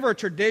 Whenever a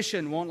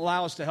tradition won't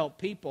allow us to help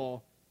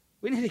people,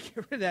 we need to get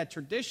rid of that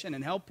tradition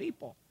and help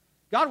people.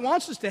 God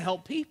wants us to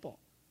help people.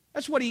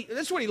 That's what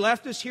he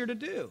left us here to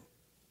do.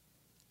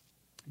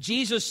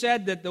 Jesus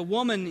said that the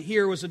woman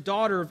here was a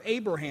daughter of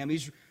Abraham.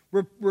 He's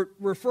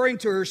referring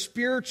to her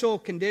spiritual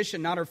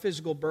condition, not her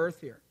physical birth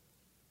here.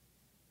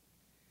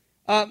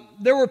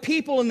 There were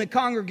people in the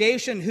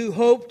congregation who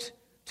hoped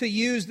to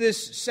use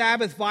this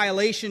Sabbath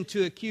violation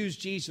to accuse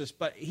Jesus,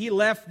 but he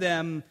left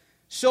them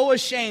so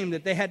ashamed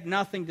that they had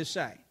nothing to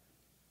say.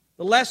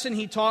 The lesson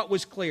he taught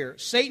was clear.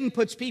 Satan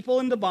puts people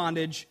into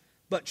bondage,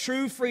 but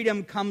true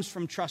freedom comes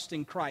from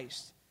trusting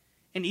Christ.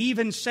 And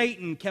even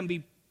Satan can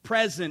be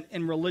present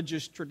in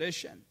religious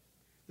tradition.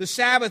 The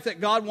Sabbath that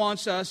God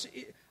wants us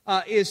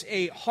is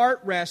a heart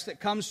rest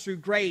that comes through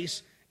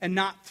grace and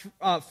not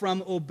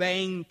from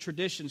obeying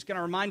traditions. Can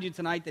I remind you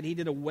tonight that he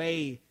did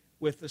away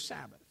with the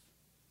Sabbath?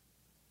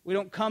 We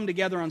don't come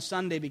together on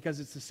Sunday because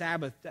it's the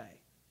Sabbath day.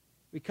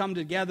 We come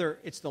together,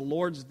 it's the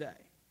Lord's day.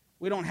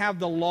 We don't have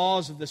the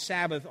laws of the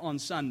Sabbath on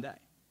Sunday.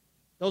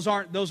 Those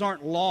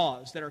aren't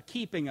laws that are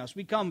keeping us.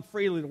 We come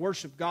freely to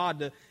worship God,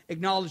 to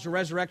acknowledge the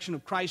resurrection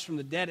of Christ from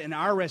the dead and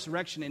our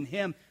resurrection in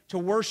Him, to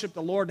worship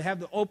the Lord, to have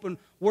the open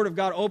Word of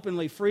God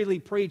openly, freely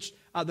preached,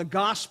 the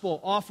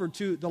gospel offered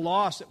to the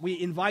lost that we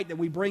invite, that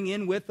we bring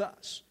in with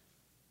us.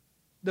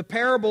 The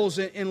parables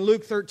in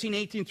Luke 13,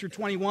 18 through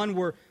 21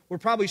 were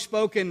probably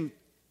spoken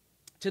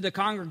to the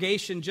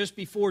congregation just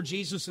before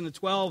Jesus and the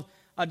 12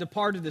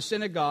 departed the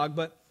synagogue.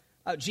 But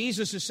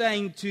Jesus is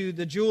saying to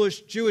the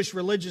Jewish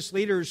religious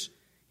leaders,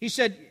 he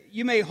said,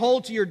 you may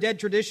hold to your dead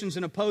traditions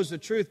and oppose the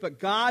truth, but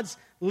God's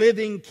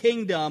living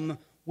kingdom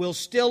will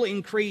still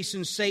increase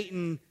and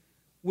Satan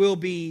will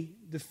be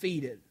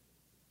defeated.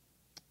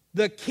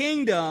 The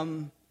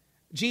kingdom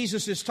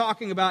Jesus is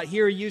talking about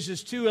here, he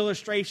uses two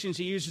illustrations.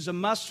 He uses a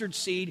mustard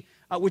seed,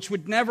 which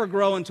would never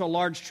grow into a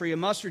large tree. A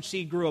mustard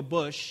seed grew a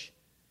bush.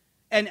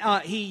 And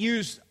he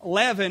used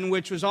leaven,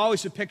 which was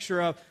always a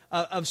picture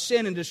of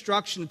sin and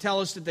destruction, to tell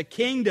us that the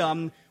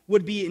kingdom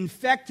would be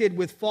infected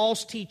with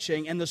false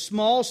teaching, and the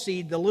small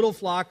seed, the little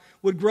flock,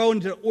 would grow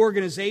into an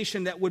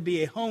organization that would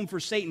be a home for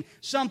Satan,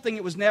 something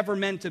it was never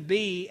meant to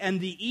be,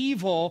 and the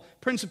evil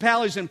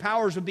principalities and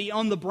powers would be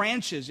on the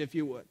branches, if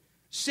you would,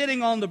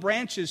 sitting on the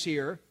branches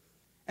here.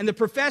 And the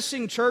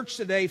professing church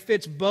today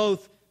fits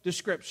both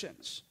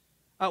descriptions.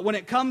 When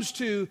it comes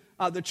to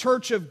the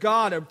church of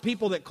God, or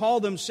people that call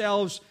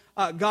themselves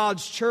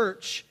God's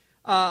church,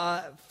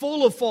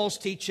 full of false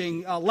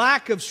teaching,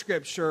 lack of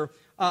Scripture,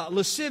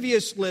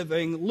 lascivious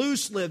living,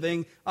 loose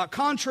living,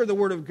 contrary to the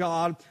Word of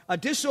God,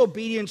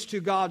 disobedience to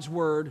God's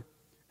Word,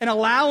 an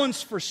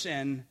allowance for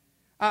sin.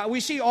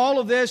 We see all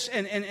of this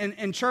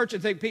in church. I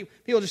think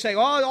people just say,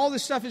 all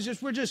this stuff is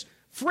just, we're just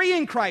free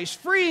in Christ,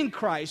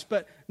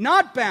 but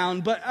not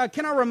bound. But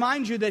can I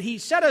remind you that He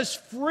set us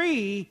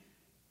free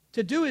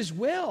to do His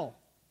will?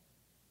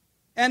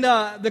 And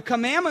the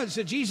commandments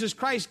that Jesus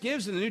Christ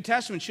gives in the New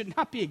Testament should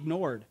not be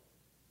ignored.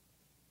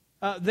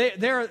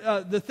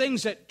 They're the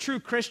things that true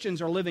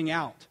Christians are living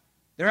out.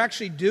 They're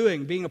actually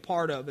doing, being a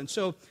part of. And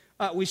so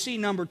we see,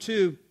 number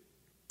two,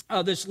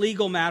 this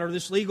legal matter,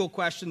 this legal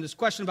question, this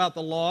question about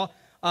the law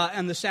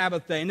and the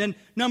Sabbath day. And then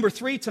number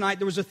three tonight,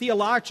 there was a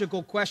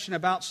theological question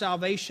about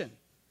salvation.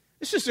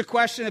 This is a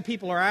question that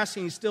people are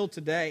asking still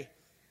today.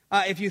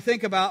 If you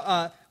think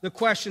about the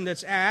question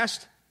that's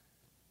asked,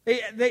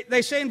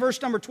 they say in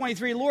verse number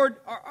 23, Lord,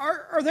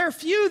 are there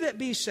few that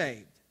be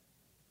saved?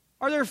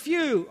 Are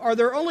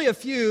there only a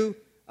few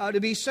to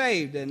be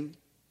saved? And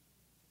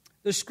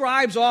the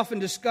scribes often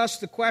discuss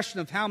the question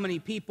of how many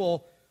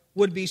people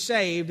would be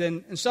saved.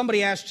 And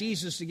somebody asked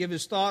Jesus to give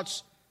his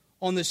thoughts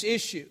on this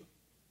issue.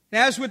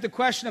 And as with the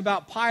question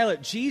about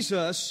Pilate,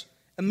 Jesus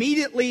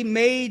immediately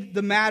made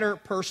the matter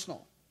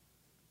personal.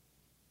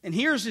 And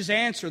here's his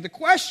answer. The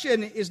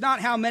question is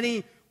not how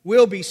many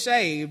will be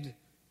saved,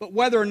 but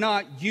whether or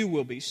not you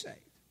will be saved.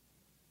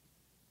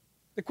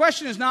 The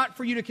question is not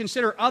for you to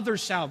consider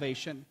others'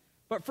 salvation,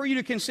 but for you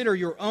to consider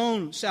your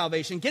own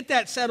salvation. Get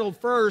that settled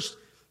first,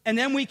 and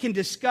then we can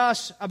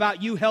discuss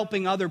about you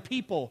helping other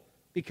people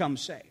become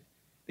saved.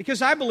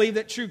 Because I believe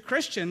that true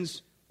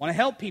Christians want to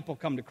help people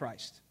come to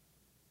Christ.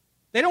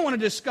 They don't want to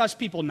discuss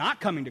people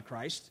not coming to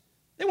Christ.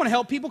 They want to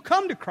help people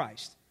come to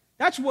Christ.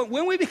 That's what,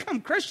 when we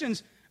become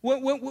Christians,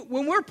 when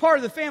we're part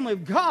of the family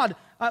of God,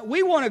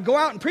 we want to go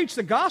out and preach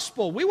the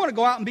gospel. We want to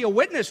go out and be a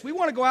witness. We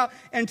want to go out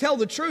and tell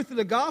the truth of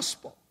the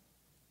gospel.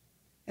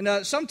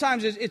 And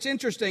sometimes it's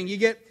interesting. You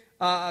get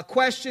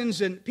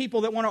questions and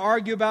people that want to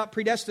argue about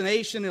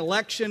predestination,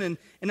 election,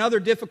 and other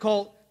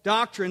difficult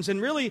doctrines.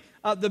 And really,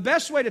 the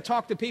best way to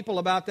talk to people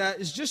about that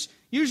is just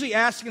usually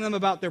asking them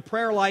about their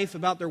prayer life,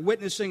 about their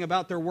witnessing,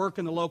 about their work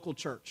in the local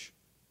church.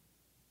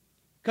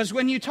 Because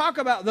when you talk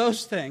about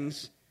those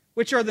things,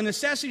 which are the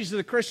necessities of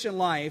the Christian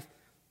life,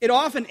 it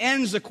often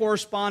ends the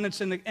correspondence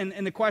and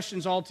the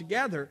questions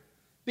altogether.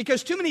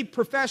 Because too many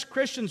professed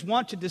Christians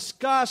want to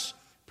discuss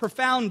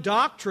profound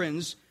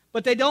doctrines,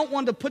 but they don't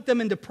want to put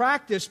them into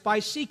practice by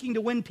seeking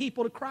to win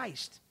people to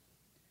Christ.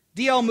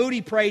 D.L.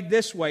 Moody prayed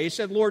this way. He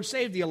said, Lord,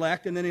 save the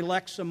elect, and then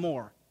elect some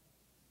more.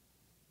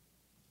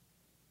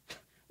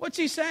 What's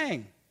he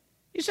saying?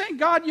 He's saying,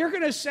 God, you're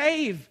going to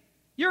save.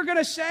 You're going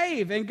to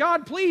save. And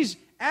God, please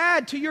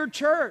add to your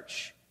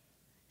church.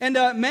 And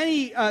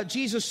many,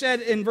 Jesus said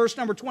in verse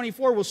number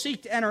 24, will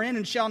seek to enter in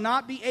and shall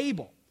not be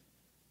able.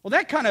 Well,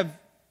 that kind of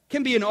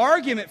can be an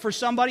argument for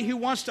somebody who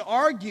wants to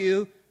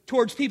argue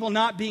towards people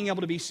not being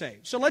able to be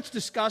saved. So let's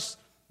discuss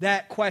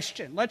that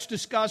question. Let's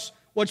discuss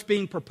what's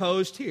being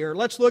proposed here.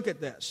 Let's look at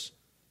this.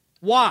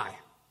 Why?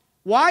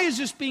 Why is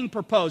this being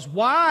proposed?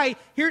 Why?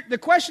 Here, the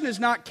question is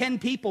not, can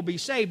people be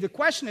saved? The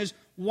question is,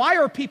 why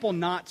are people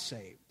not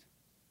saved?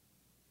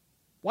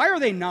 Why are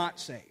they not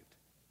saved?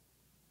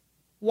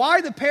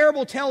 Why? The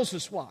parable tells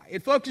us why.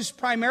 It focuses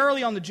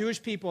primarily on the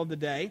Jewish people of the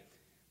day,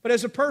 but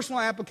as a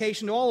personal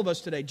application to all of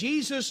us today.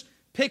 Jesus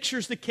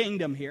pictures the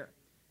kingdom here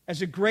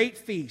as a great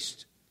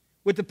feast,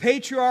 with the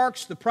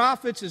patriarchs, the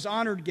prophets as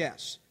honored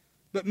guests.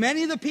 But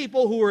many of the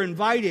people who were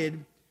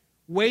invited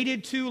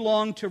waited too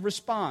long to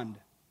respond.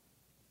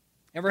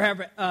 Ever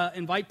have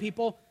invite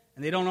people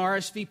and they don't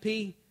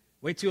RSVP?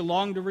 Wait too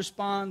long to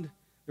respond?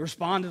 They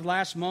respond at the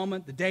last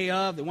moment, the day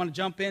of. They want to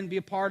jump in, be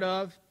a part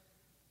of.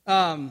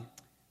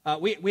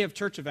 We have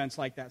church events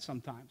like that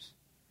sometimes.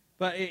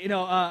 But,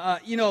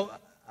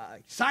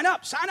 sign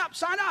up.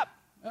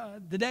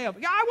 The day of,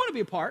 I want to be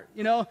a part,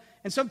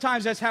 And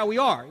sometimes that's how we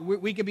are.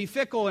 We can be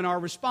fickle in our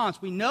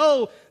response. We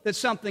know that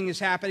something is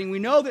happening. We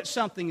know that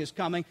something is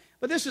coming.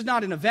 But this is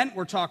not an event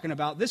we're talking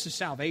about. This is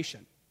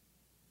salvation.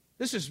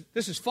 This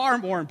is far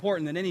more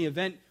important than any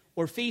event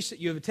or feast that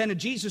you have attended.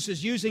 Jesus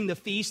is using the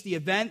feast, the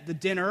event, the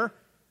dinner,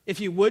 if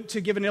you would, to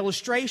give an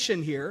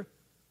illustration here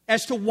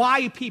as to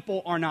why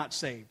people are not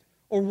saved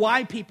or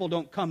why people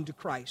don't come to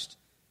Christ.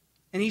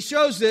 And he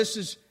shows this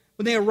as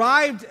when they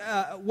arrived,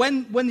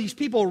 when these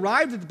people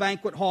arrived at the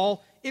banquet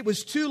hall, it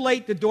was too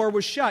late, the door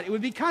was shut. It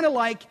would be kind of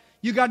like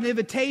you got an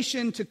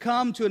invitation to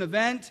come to an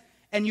event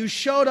and you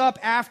showed up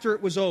after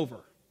it was over.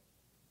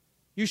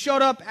 You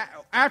showed up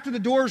after the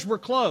doors were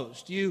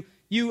closed. You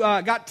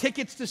got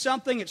tickets to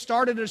something, it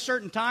started at a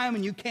certain time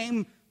and you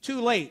came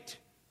too late.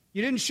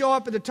 You didn't show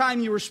up at the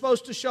time you were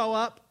supposed to show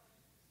up.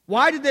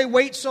 Why did they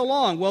wait so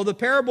long? Well, the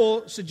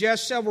parable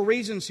suggests several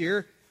reasons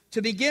here.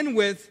 To begin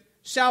with,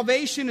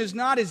 salvation is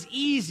not as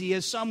easy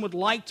as some would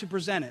like to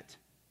present it.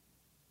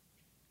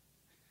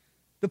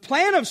 The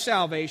plan of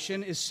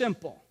salvation is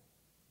simple.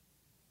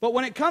 But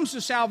when it comes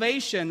to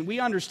salvation, we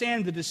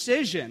understand the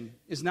decision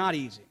is not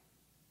easy.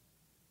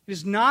 It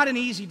is not an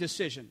easy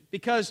decision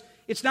because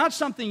it's not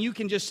something you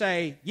can just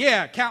say,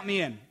 yeah, count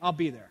me in, I'll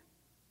be there.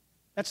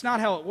 That's not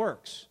how it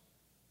works.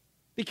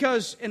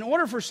 Because in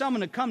order for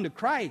someone to come to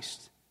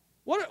Christ,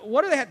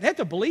 what do they have? They have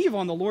to believe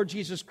on the Lord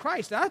Jesus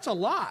Christ. That's a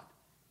lot.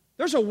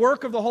 There's a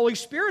work of the Holy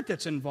Spirit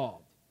that's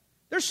involved.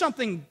 There's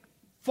something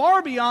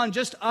far beyond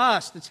just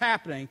us that's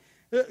happening.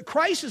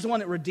 Christ is the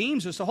one that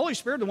redeems us. The Holy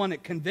Spirit is the one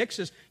that convicts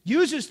us,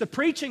 uses the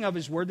preaching of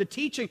His Word, the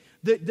teaching,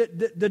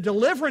 the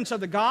deliverance of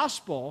the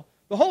gospel.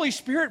 The Holy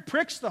Spirit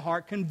pricks the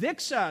heart,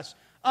 convicts us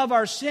of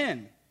our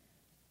sin,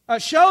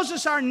 shows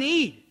us our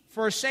need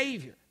for a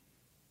Savior.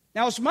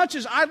 Now, as much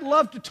as I'd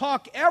love to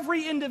talk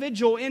every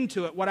individual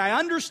into it, what I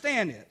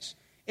understand is,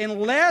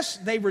 unless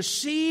they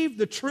receive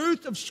the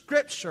truth of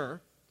Scripture,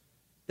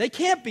 they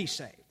can't be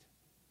saved,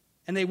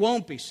 and they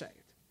won't be saved,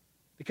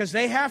 because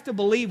they have to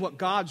believe what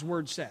God's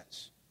Word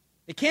says.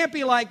 It can't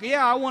be like,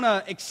 yeah, I want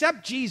to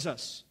accept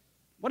Jesus.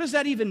 What does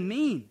that even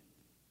mean?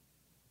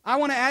 I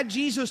want to add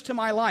Jesus to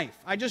my life.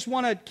 I just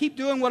want to keep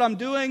doing what I'm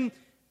doing,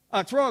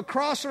 throw a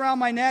cross around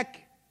my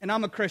neck, and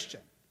I'm a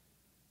Christian.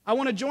 I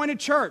want to join a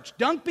church,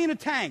 dunk me in a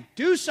tank,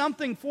 do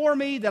something for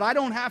me that I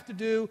don't have to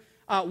do.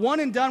 One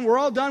and done, we're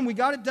all done, we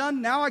got it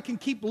done, now I can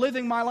keep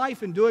living my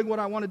life and doing what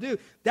I want to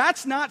do.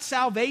 That's not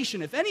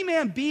salvation. If any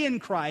man be in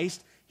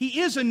Christ,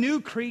 he is a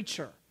new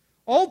creature.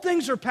 Old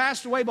things are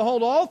passed away,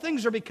 behold, all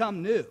things are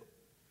become new.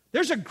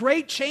 There's a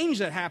great change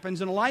that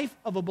happens in the life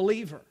of a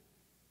believer.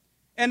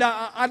 And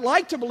I'd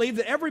like to believe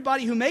that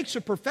everybody who makes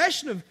a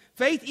profession of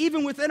faith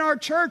even within our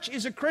church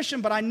is a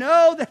Christian, but I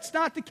know that's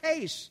not the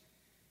case.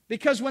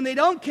 Because when they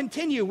don't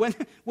continue,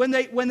 when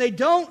they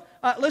don't,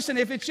 listen,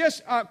 if it's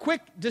just a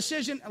quick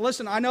decision,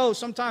 listen, I know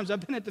sometimes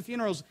I've been at the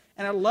funerals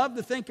and I love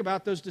to think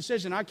about those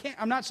decisions.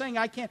 I'm not saying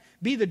I can't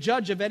be the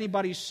judge of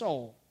anybody's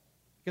soul,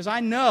 because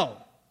I know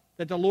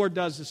that the Lord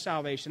does the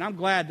salvation. I'm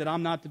glad that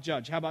I'm not the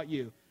judge. How about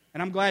you?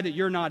 And I'm glad that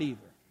you're not either.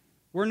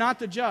 We're not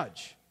the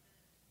judge.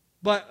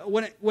 But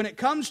when it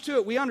comes to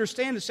it, we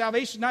understand that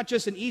salvation is not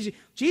just an easy.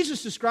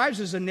 Jesus describes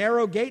it as a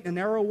narrow gate and a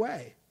narrow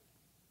way.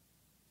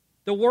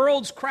 The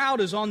world's crowd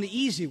is on the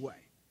easy way.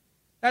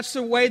 That's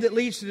the way that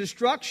leads to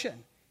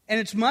destruction. And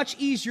it's much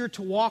easier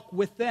to walk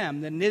with them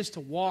than it is to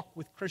walk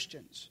with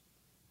Christians.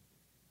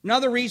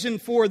 Another reason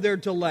for their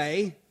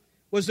delay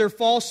was their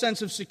false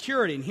sense of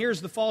security. And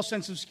here's the false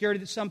sense of security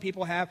that some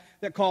people have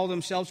that call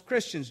themselves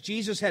Christians.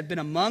 Jesus had been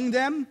among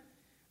them.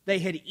 They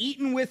had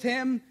eaten with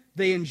him.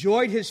 They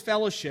enjoyed his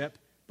fellowship,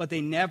 but they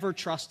never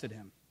trusted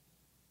him.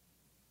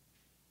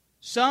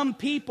 Some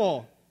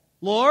people,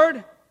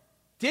 Lord,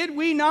 did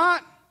we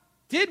not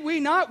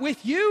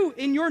with you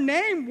in your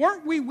name?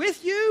 Weren't we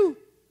with you?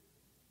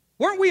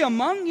 Weren't we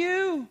among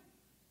you?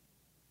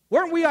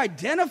 Weren't we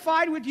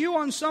identified with you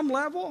on some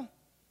level?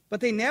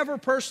 But they never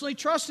personally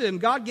trusted him.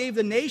 God gave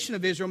the nation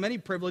of Israel many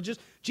privileges.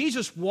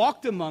 Jesus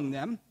walked among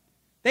them.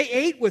 They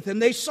ate with him.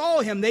 They saw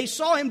him. They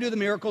saw him do the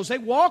miracles. They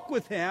walked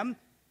with him.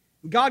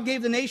 God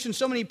gave the nation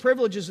so many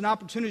privileges and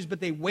opportunities, but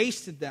they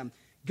wasted them.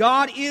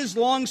 God is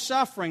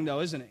long-suffering,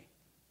 though, isn't he?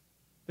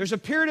 There's a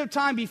period of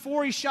time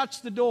before he shuts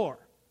the door.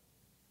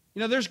 You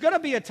know, there's going to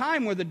be a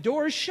time where the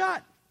door is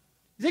shut.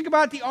 Think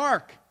about the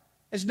ark.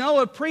 As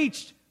Noah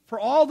preached for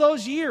all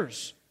those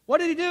years, what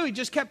did he do? He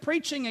just kept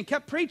preaching and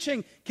kept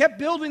preaching, kept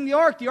building the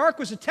ark. The ark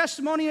was a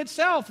testimony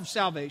itself of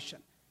salvation.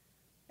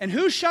 And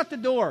who shut the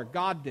door?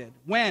 God did.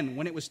 When?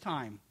 When it was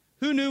time.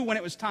 Who knew when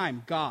it was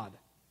time? God.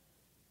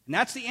 And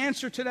that's the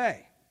answer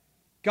today.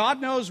 God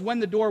knows when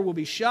the door will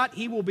be shut.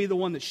 He will be the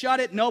one that shut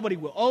it. Nobody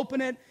will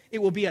open it.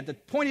 It will be at the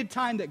appointed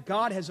time that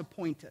God has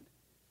appointed.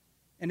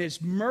 And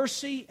it's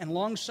mercy and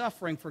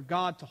long-suffering for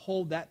God to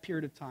hold that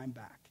period of time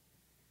back.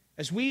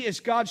 As we, as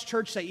God's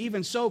church, say,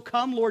 even so,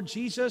 come, Lord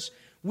Jesus,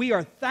 we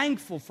are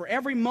thankful for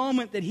every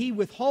moment that he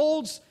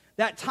withholds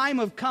that time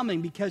of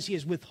coming, because he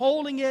is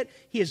withholding it.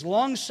 He is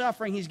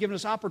long-suffering. He's given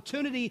us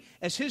opportunity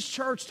as his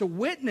church to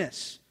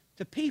witness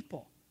to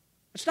people.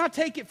 Let's not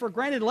take it for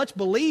granted. Let's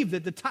believe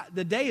that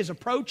the day is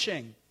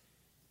approaching.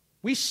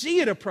 We see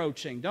it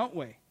approaching, don't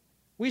we?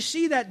 We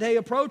see that day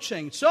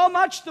approaching. So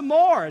much the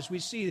more as we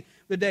see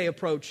the day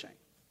approaching.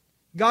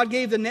 God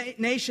gave the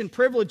nation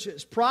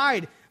privileges.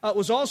 Pride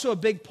was also a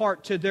big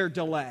part to their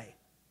delay.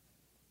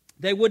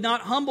 They would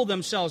not humble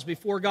themselves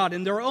before God.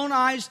 In their own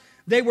eyes,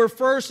 they were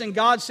first, and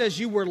God says,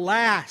 you were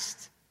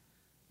last.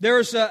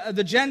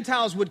 The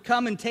Gentiles would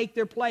come and take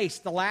their place.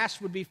 The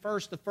last would be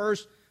first. The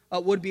first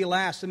would be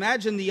last.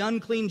 Imagine the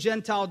unclean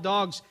Gentile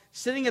dogs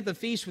sitting at the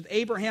feast with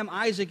Abraham,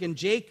 Isaac, and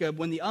Jacob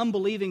when the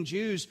unbelieving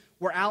Jews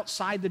were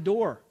outside the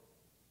door.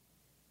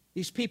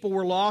 These people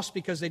were lost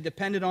because they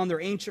depended on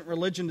their ancient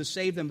religion to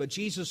save them, but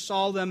Jesus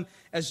saw them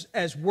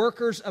as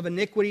workers of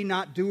iniquity,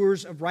 not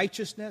doers of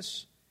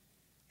righteousness.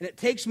 And it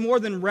takes more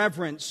than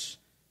reverence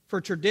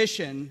for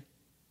tradition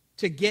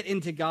to get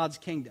into God's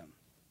kingdom.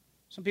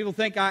 Some people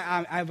think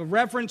I have a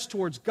reverence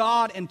towards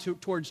God and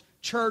towards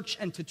church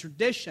and to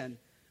tradition.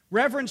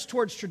 Reverence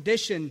towards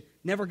tradition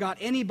never got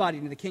anybody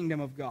into the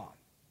kingdom of God.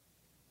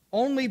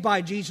 Only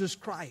by Jesus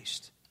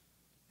Christ.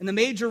 And the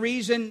major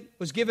reason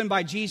was given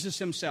by Jesus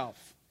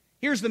himself.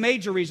 Here's the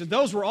major reason.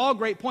 Those were all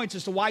great points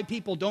as to why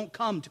people don't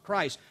come to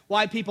Christ,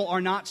 why people are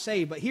not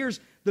saved. But here's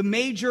the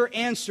major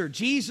answer.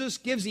 Jesus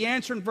gives the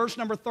answer in verse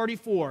number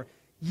 34.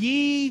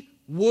 Ye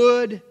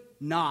would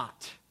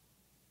not.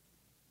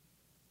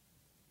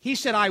 He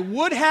said, I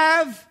would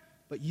have,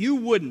 but you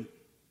wouldn't.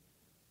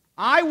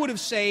 I would have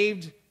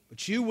saved,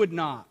 but you would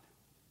not.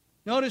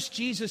 Notice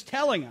Jesus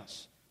telling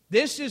us,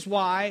 this is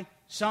why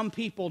some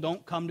people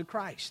don't come to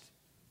Christ.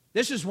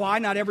 This is why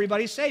not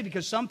everybody's saved,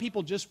 because some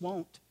people just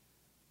won't.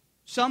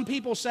 Some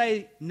people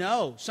say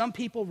no. Some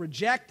people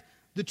reject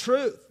the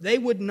truth. They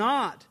would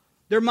not.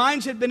 Their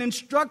minds had been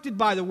instructed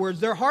by the words.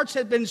 Their hearts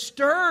had been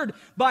stirred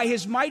by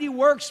his mighty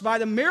works, by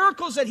the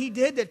miracles that he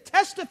did that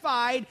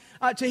testified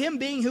to him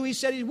being who he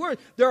said he was.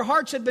 Their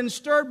hearts had been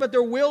stirred, but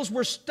their wills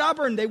were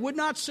stubborn. They would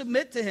not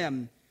submit to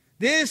him.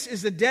 This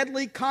is the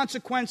deadly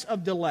consequence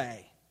of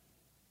delay.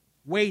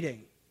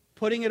 Waiting.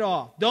 Putting it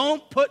off.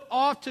 Don't put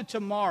off to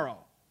tomorrow.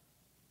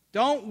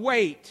 Don't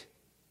wait.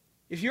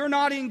 If you're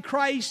not in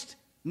Christ,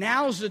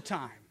 now's the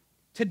time.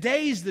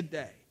 Today's the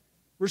day.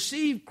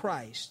 Receive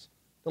Christ.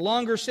 The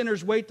longer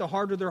sinners wait, the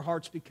harder their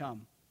hearts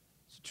become.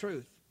 It's the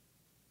truth.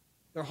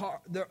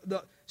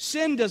 The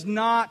sin does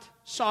not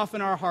soften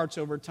our hearts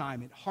over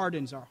time. It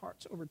hardens our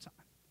hearts over time.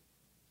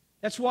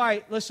 That's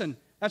why, listen,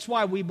 that's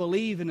why we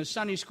believe in a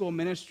Sunday school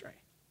ministry.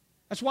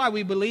 That's why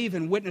we believe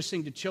in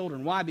witnessing to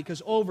children. Why?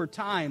 Because over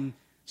time,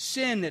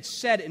 sin that's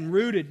set and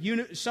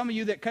rooted, some of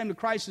you that came to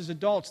Christ as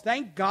adults,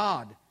 thank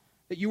God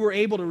that you were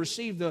able to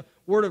receive the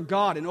Word of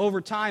God. And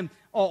over time,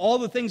 all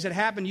the things that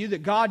happened to you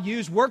that God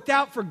used worked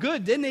out for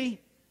good, didn't He?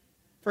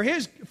 For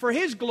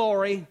His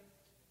glory.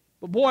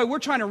 But boy, we're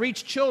trying to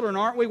reach children,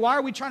 aren't we? Why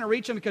are we trying to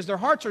reach them? Because their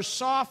hearts are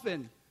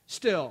softened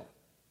still.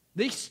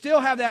 They still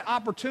have that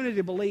opportunity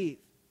to believe.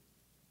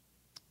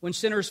 When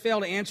sinners fail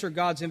to answer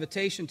God's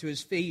invitation to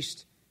His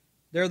feast,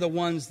 they're the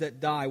ones that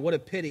die. What a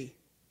pity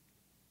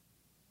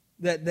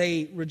that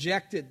they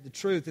rejected the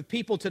truth. If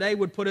people today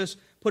would put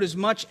as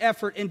much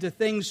effort into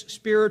things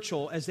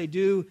spiritual as they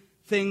do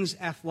things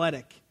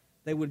athletic,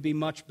 they would be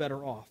much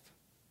better off.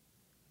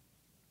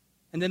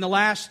 And then the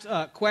last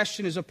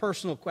question is a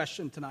personal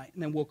question tonight,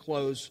 and then we'll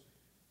close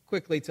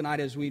quickly tonight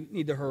as we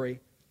need to hurry.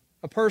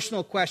 A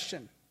personal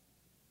question.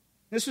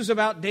 This was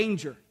about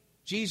danger.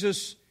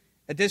 Jesus,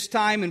 at this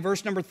time, in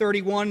verse number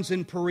 31, is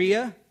in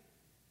Perea,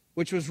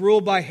 which was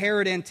ruled by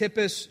Herod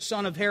Antipas,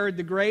 son of Herod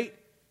the Great.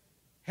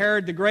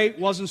 Herod the Great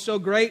wasn't so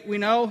great, we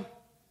know.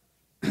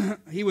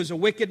 He was a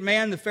wicked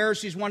man. The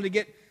Pharisees wanted to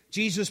get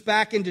Jesus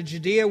back into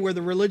Judea where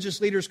the religious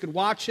leaders could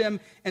watch him.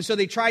 And so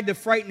they tried to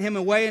frighten him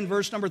away. In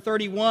verse number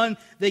 31,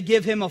 they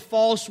give him a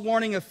false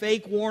warning, a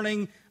fake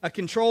warning, a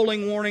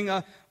controlling warning.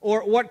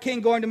 Or what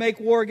king going to make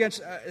war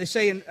against? They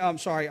say, I'm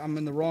sorry, I'm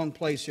in the wrong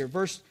place here.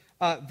 Verse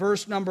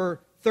number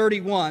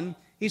 31,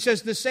 he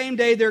says, the same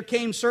day there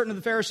came certain of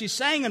the Pharisees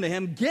saying unto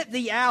him, get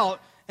thee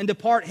out and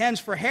depart hence,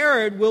 for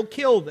Herod will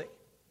kill thee.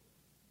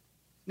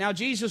 Now,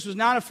 Jesus was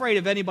not afraid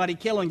of anybody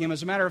killing him.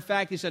 As a matter of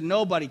fact, he said,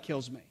 nobody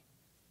kills me.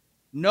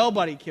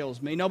 Nobody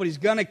kills me. Nobody's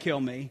going to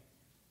kill me.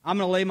 I'm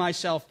going to lay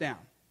myself down.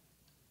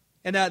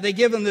 And they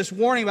give him this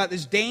warning about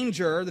this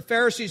danger. The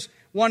Pharisees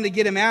wanted to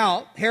get him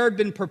out. Herod had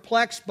been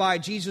perplexed by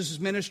Jesus'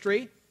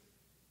 ministry.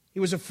 He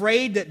was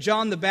afraid that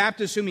John the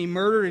Baptist, whom he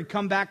murdered, had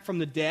come back from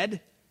the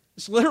dead.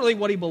 It's literally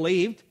what he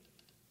believed.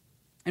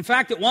 In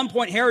fact, at one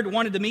point, Herod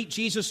wanted to meet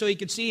Jesus so he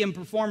could see him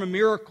perform a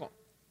miracle.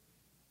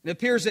 It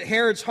appears that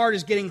Herod's heart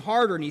is getting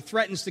harder, and he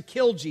threatens to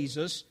kill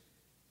Jesus.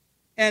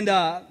 And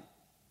the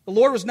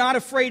Lord was not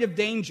afraid of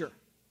danger.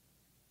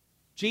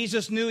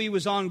 Jesus knew He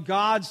was on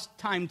God's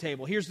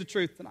timetable. Here's the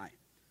truth tonight.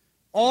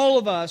 All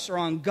of us are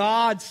on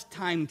God's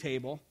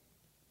timetable,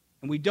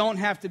 and we don't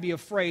have to be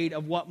afraid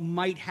of what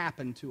might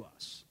happen to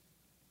us.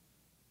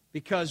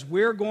 Because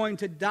we're going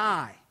to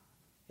die.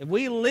 If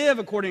we live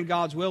according to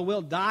God's will,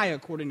 we'll die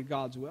according to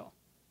God's will.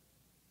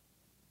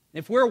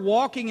 If we're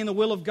walking in the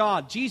will of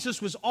God,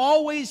 Jesus was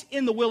always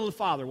in the will of the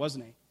Father,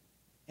 wasn't He?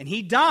 And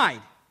He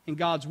died in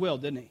God's will,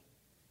 didn't He?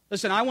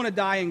 Listen, I want to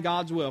die in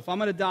God's will. If I'm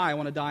going to die, I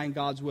want to die in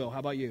God's will. How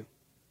about you?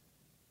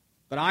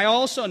 But I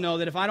also know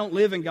that if I don't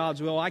live in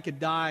God's will, I could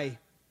die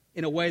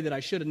in a way that I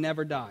should have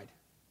never died.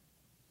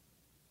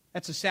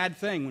 That's a sad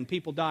thing when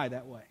people die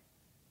that way.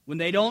 When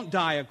they don't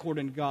die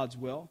according to God's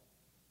will.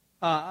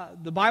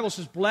 The Bible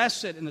says,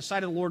 blessed in the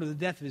sight of the Lord are the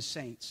death of His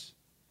saints.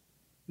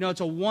 You know,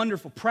 it's a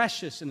wonderful,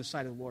 precious in the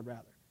sight of the Lord,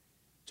 rather.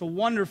 It's a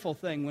wonderful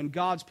thing when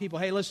God's people,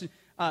 hey, listen,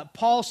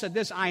 Paul said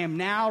this, I am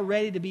now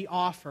ready to be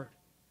offered,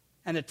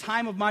 and the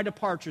time of my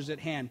departure is at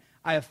hand.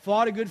 I have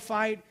fought a good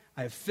fight.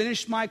 I have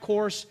finished my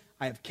course.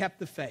 I have kept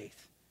the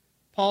faith.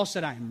 Paul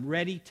said, I am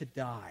ready to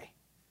die.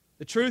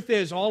 The truth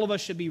is, all of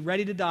us should be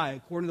ready to die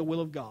according to the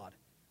will of God,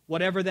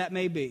 whatever that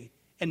may be,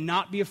 and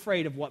not be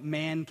afraid of what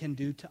man can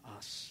do to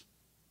us.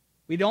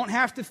 We don't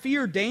have to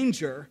fear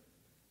danger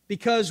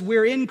because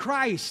we're in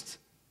Christ.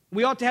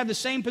 We ought to have the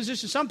same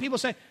position. Some people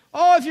say,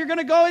 oh, if you're going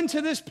to go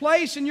into this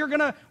place and you're going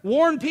to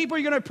warn people,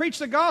 you're going to preach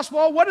the gospel,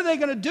 well, what are they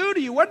going to do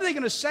to you? What are they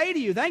going to say to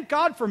you? Thank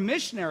God for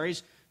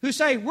missionaries who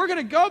say, we're going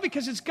to go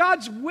because it's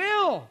God's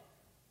will.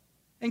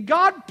 And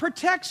God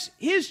protects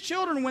His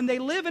children when they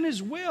live in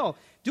His will.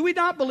 Do we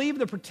not believe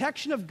the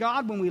protection of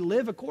God when we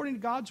live according to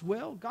God's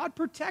will? God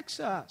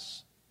protects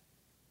us.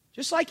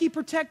 Just like He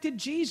protected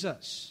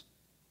Jesus.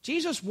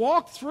 Jesus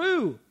walked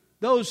through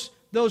those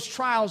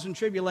trials and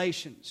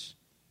tribulations.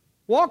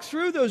 Walked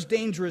through those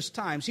dangerous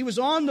times. He was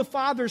on the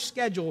Father's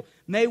schedule.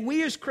 May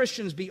we as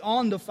Christians be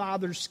on the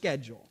Father's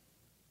schedule.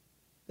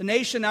 The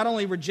nation not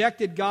only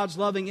rejected God's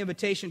loving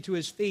invitation to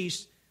His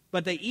feast,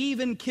 but they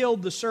even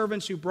killed the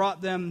servants who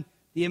brought them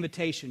the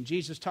invitation.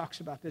 Jesus talks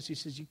about this. He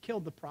says, you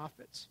killed the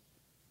prophets.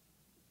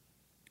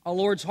 Our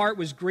Lord's heart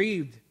was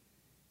grieved.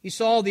 He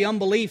saw the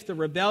unbelief, the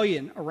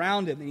rebellion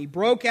around Him, and He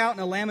broke out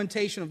in a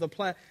lamentation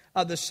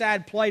of the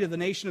sad plight of the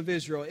nation of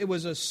Israel. It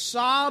was a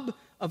sob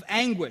of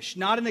anguish,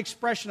 not an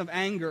expression of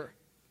anger.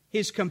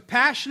 His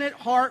compassionate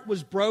heart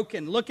was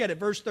broken. Look at it,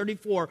 verse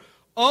 34.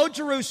 O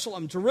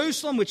Jerusalem,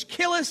 Jerusalem, which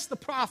killest the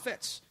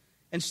prophets,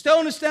 and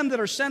stonest them that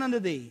are sent unto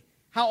thee.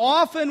 How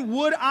often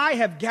would I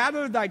have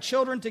gathered thy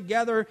children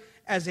together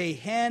as a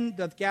hen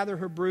doth gather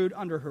her brood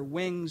under her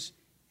wings,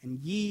 and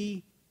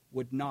ye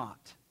would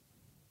not.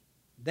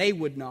 They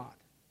would not,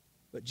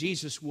 but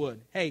Jesus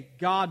would. Hey,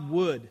 God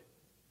would.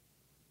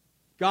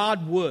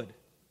 God would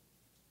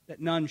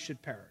that none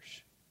should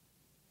perish.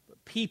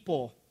 But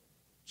people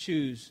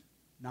choose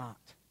not.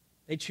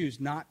 They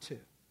choose not to.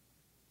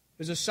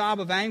 There's a sob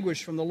of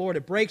anguish from the Lord.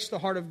 It breaks the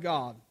heart of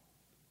God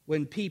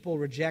when people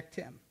reject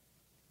Him.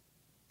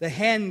 The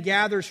hen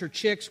gathers her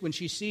chicks when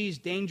she sees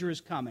danger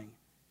is coming.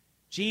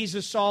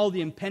 Jesus saw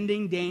the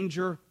impending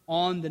danger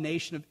on the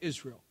nation of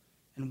Israel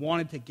and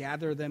wanted to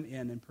gather them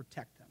in and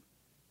protect them,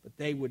 but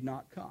they would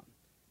not come.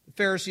 The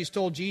Pharisees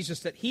told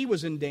Jesus that he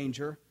was in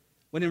danger,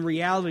 when in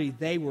reality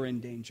they were in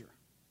danger.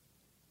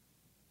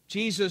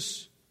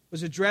 Jesus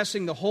was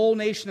addressing the whole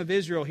nation of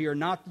Israel here,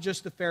 not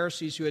just the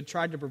Pharisees who had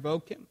tried to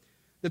provoke him.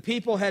 The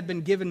people had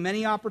been given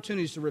many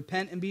opportunities to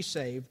repent and be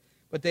saved,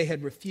 but they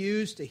had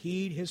refused to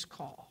heed his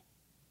call.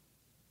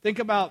 Think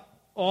about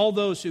all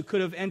those who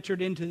could have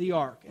entered into the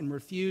ark and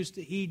refused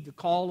to heed the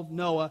call of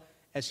Noah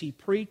as he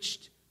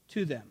preached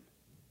to them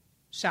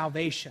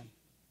salvation,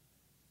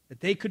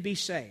 that they could be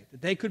saved,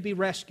 that they could be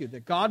rescued,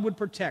 that God would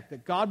protect,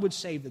 that God would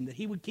save them, that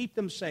he would keep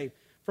them safe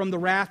from the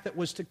wrath that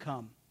was to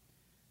come.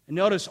 And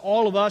notice,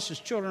 all of us as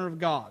children of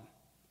God,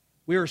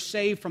 we are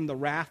saved from the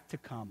wrath to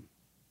come.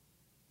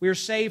 We are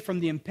saved from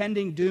the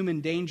impending doom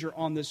and danger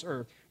on this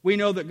earth. We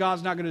know that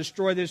God's not going to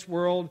destroy this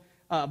world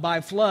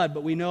by flood,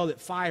 but we know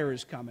that fire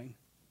is coming.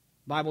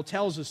 The Bible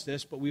tells us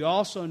this, but we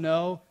also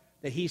know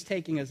that he's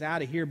taking us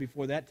out of here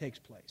before that takes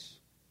place.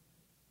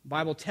 The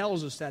Bible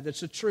tells us that. That's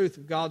the truth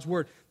of God's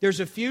word.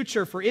 There's a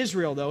future for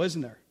Israel, though,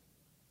 isn't there?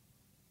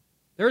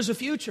 There's a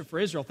future for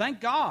Israel.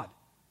 Thank God.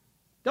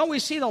 Don't we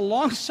see the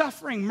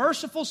long-suffering,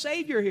 merciful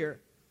Savior here?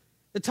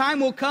 The time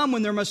will come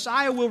when their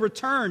Messiah will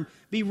return,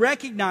 be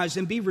recognized,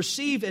 and be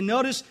received. And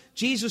notice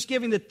Jesus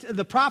giving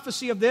the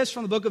prophecy of this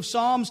from the book of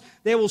Psalms.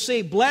 They will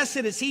say, "Blessed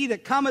is he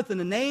that cometh in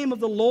the name of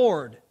the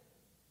Lord."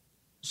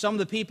 Some of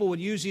the people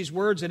would use these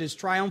words at his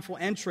triumphal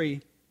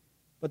entry,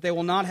 but they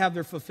will not have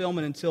their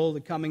fulfillment until the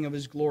coming of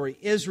his glory.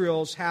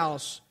 Israel's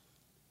house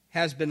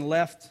has been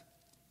left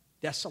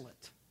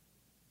desolate.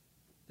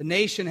 The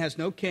nation has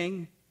no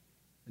king.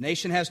 The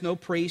nation has no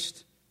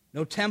priest,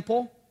 no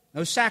temple,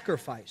 no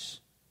sacrifice.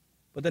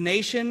 But the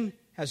nation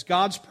has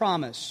God's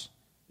promise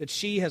that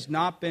she has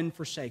not been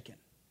forsaken.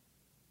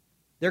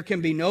 There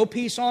can be no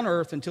peace on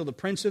earth until the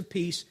Prince of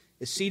Peace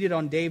is seated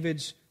on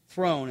David's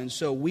throne. And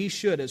so we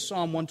should, as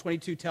Psalm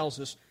 122 tells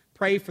us,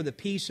 pray for the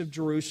peace of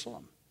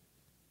Jerusalem.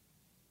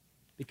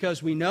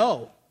 Because we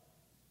know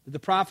that the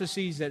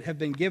prophecies that have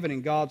been given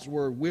in God's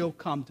word will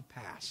come to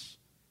pass.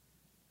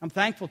 I'm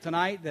thankful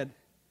tonight that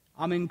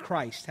I'm in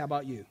Christ. How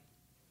about you?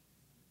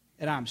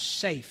 And I'm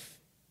safe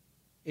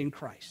in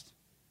Christ.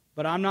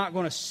 But I'm not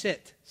going to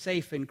sit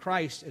safe in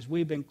Christ, as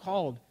we've been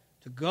called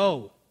to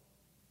go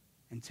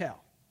and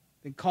tell.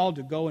 Been called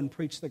to go and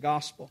preach the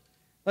gospel.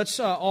 Let's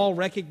all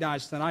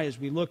recognize tonight, as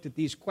we looked at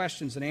these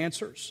questions and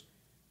answers,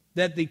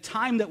 that the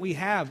time that we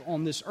have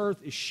on this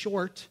earth is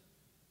short.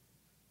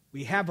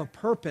 We have a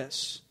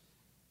purpose.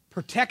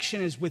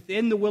 Protection is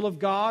within the will of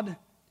God,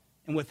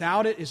 and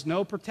without it is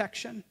no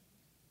protection.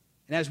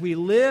 And as we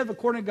live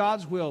according to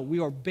God's will, we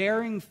are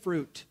bearing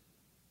fruit.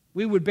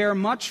 We would bear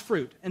much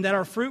fruit, and that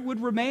our fruit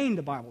would remain,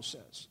 the Bible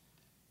says.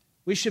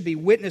 We should be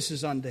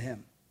witnesses unto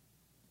him.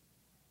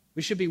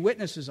 We should be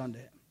witnesses unto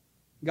him.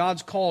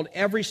 God's called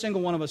every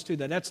single one of us to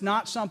that. That's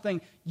not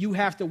something you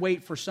have to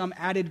wait for some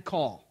added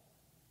call.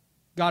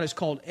 God has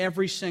called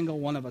every single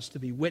one of us to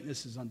be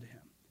witnesses unto him.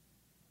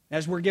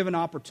 As we're given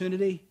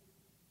opportunity,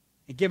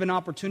 and given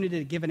opportunity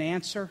to give an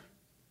answer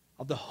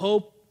of the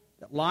hope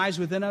that lies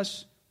within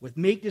us, with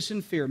meekness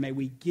and fear, may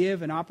we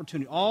give an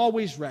opportunity,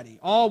 always ready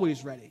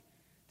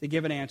to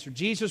give an answer.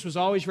 Jesus was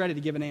always ready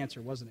to give an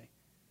answer, wasn't he?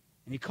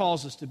 And he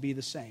calls us to be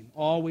the same,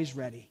 always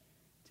ready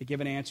to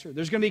give an answer.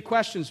 There's going to be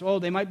questions,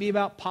 they might be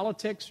about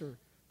politics or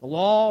the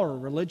law or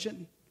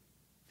religion,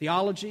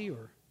 theology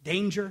or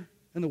danger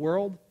in the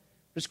world.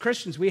 But as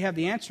Christians, we have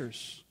the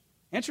answers.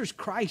 The answer is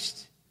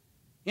Christ.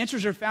 The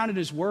answers are found in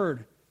his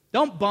word.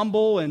 Don't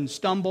bumble and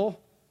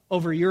stumble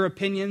over your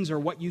opinions or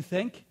what you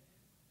think.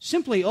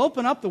 Simply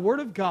open up the word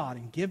of God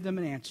and give them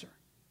an answer.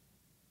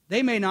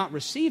 They may not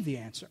receive the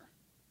answer,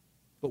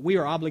 but we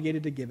are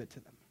obligated to give it to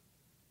them.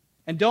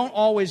 And don't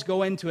always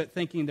go into it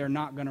thinking they're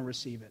not going to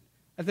receive it.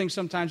 I think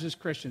sometimes as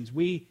Christians,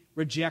 we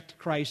reject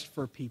Christ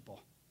for people.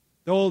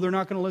 Oh, they're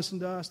not going to listen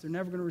to us. They're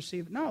never going to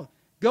receive it. No,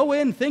 go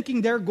in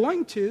thinking they're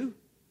going to.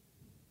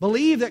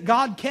 Believe that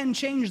God can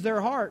change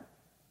their heart.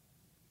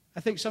 I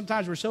think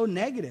sometimes we're so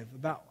negative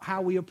about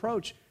how we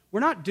approach.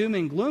 We're not doom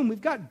and gloom.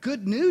 We've got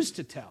good news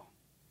to tell.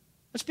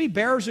 Let's be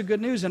bearers of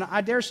good news. And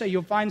I dare say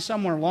you'll find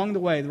someone along the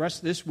way the rest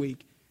of this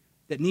week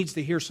that needs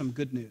to hear some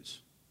good news.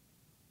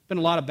 There's been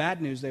a lot of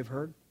bad news they've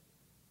heard.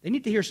 They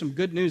need to hear some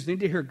good news. They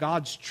need to hear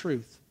God's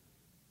truth.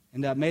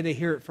 And may they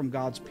hear it from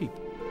God's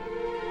people.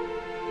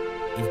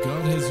 If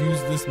God has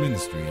used this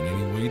ministry in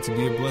any way to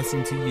be a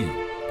blessing to you,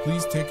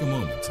 please take a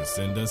moment to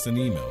send us an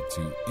email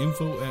to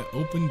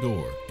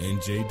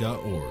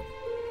info@opendoornj.org.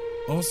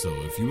 Also,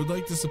 if you would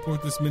like to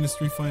support this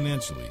ministry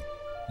financially,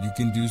 you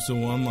can do so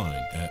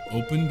online at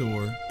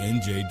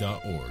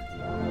opendoornj.org.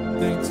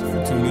 Thanks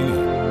for tuning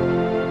in.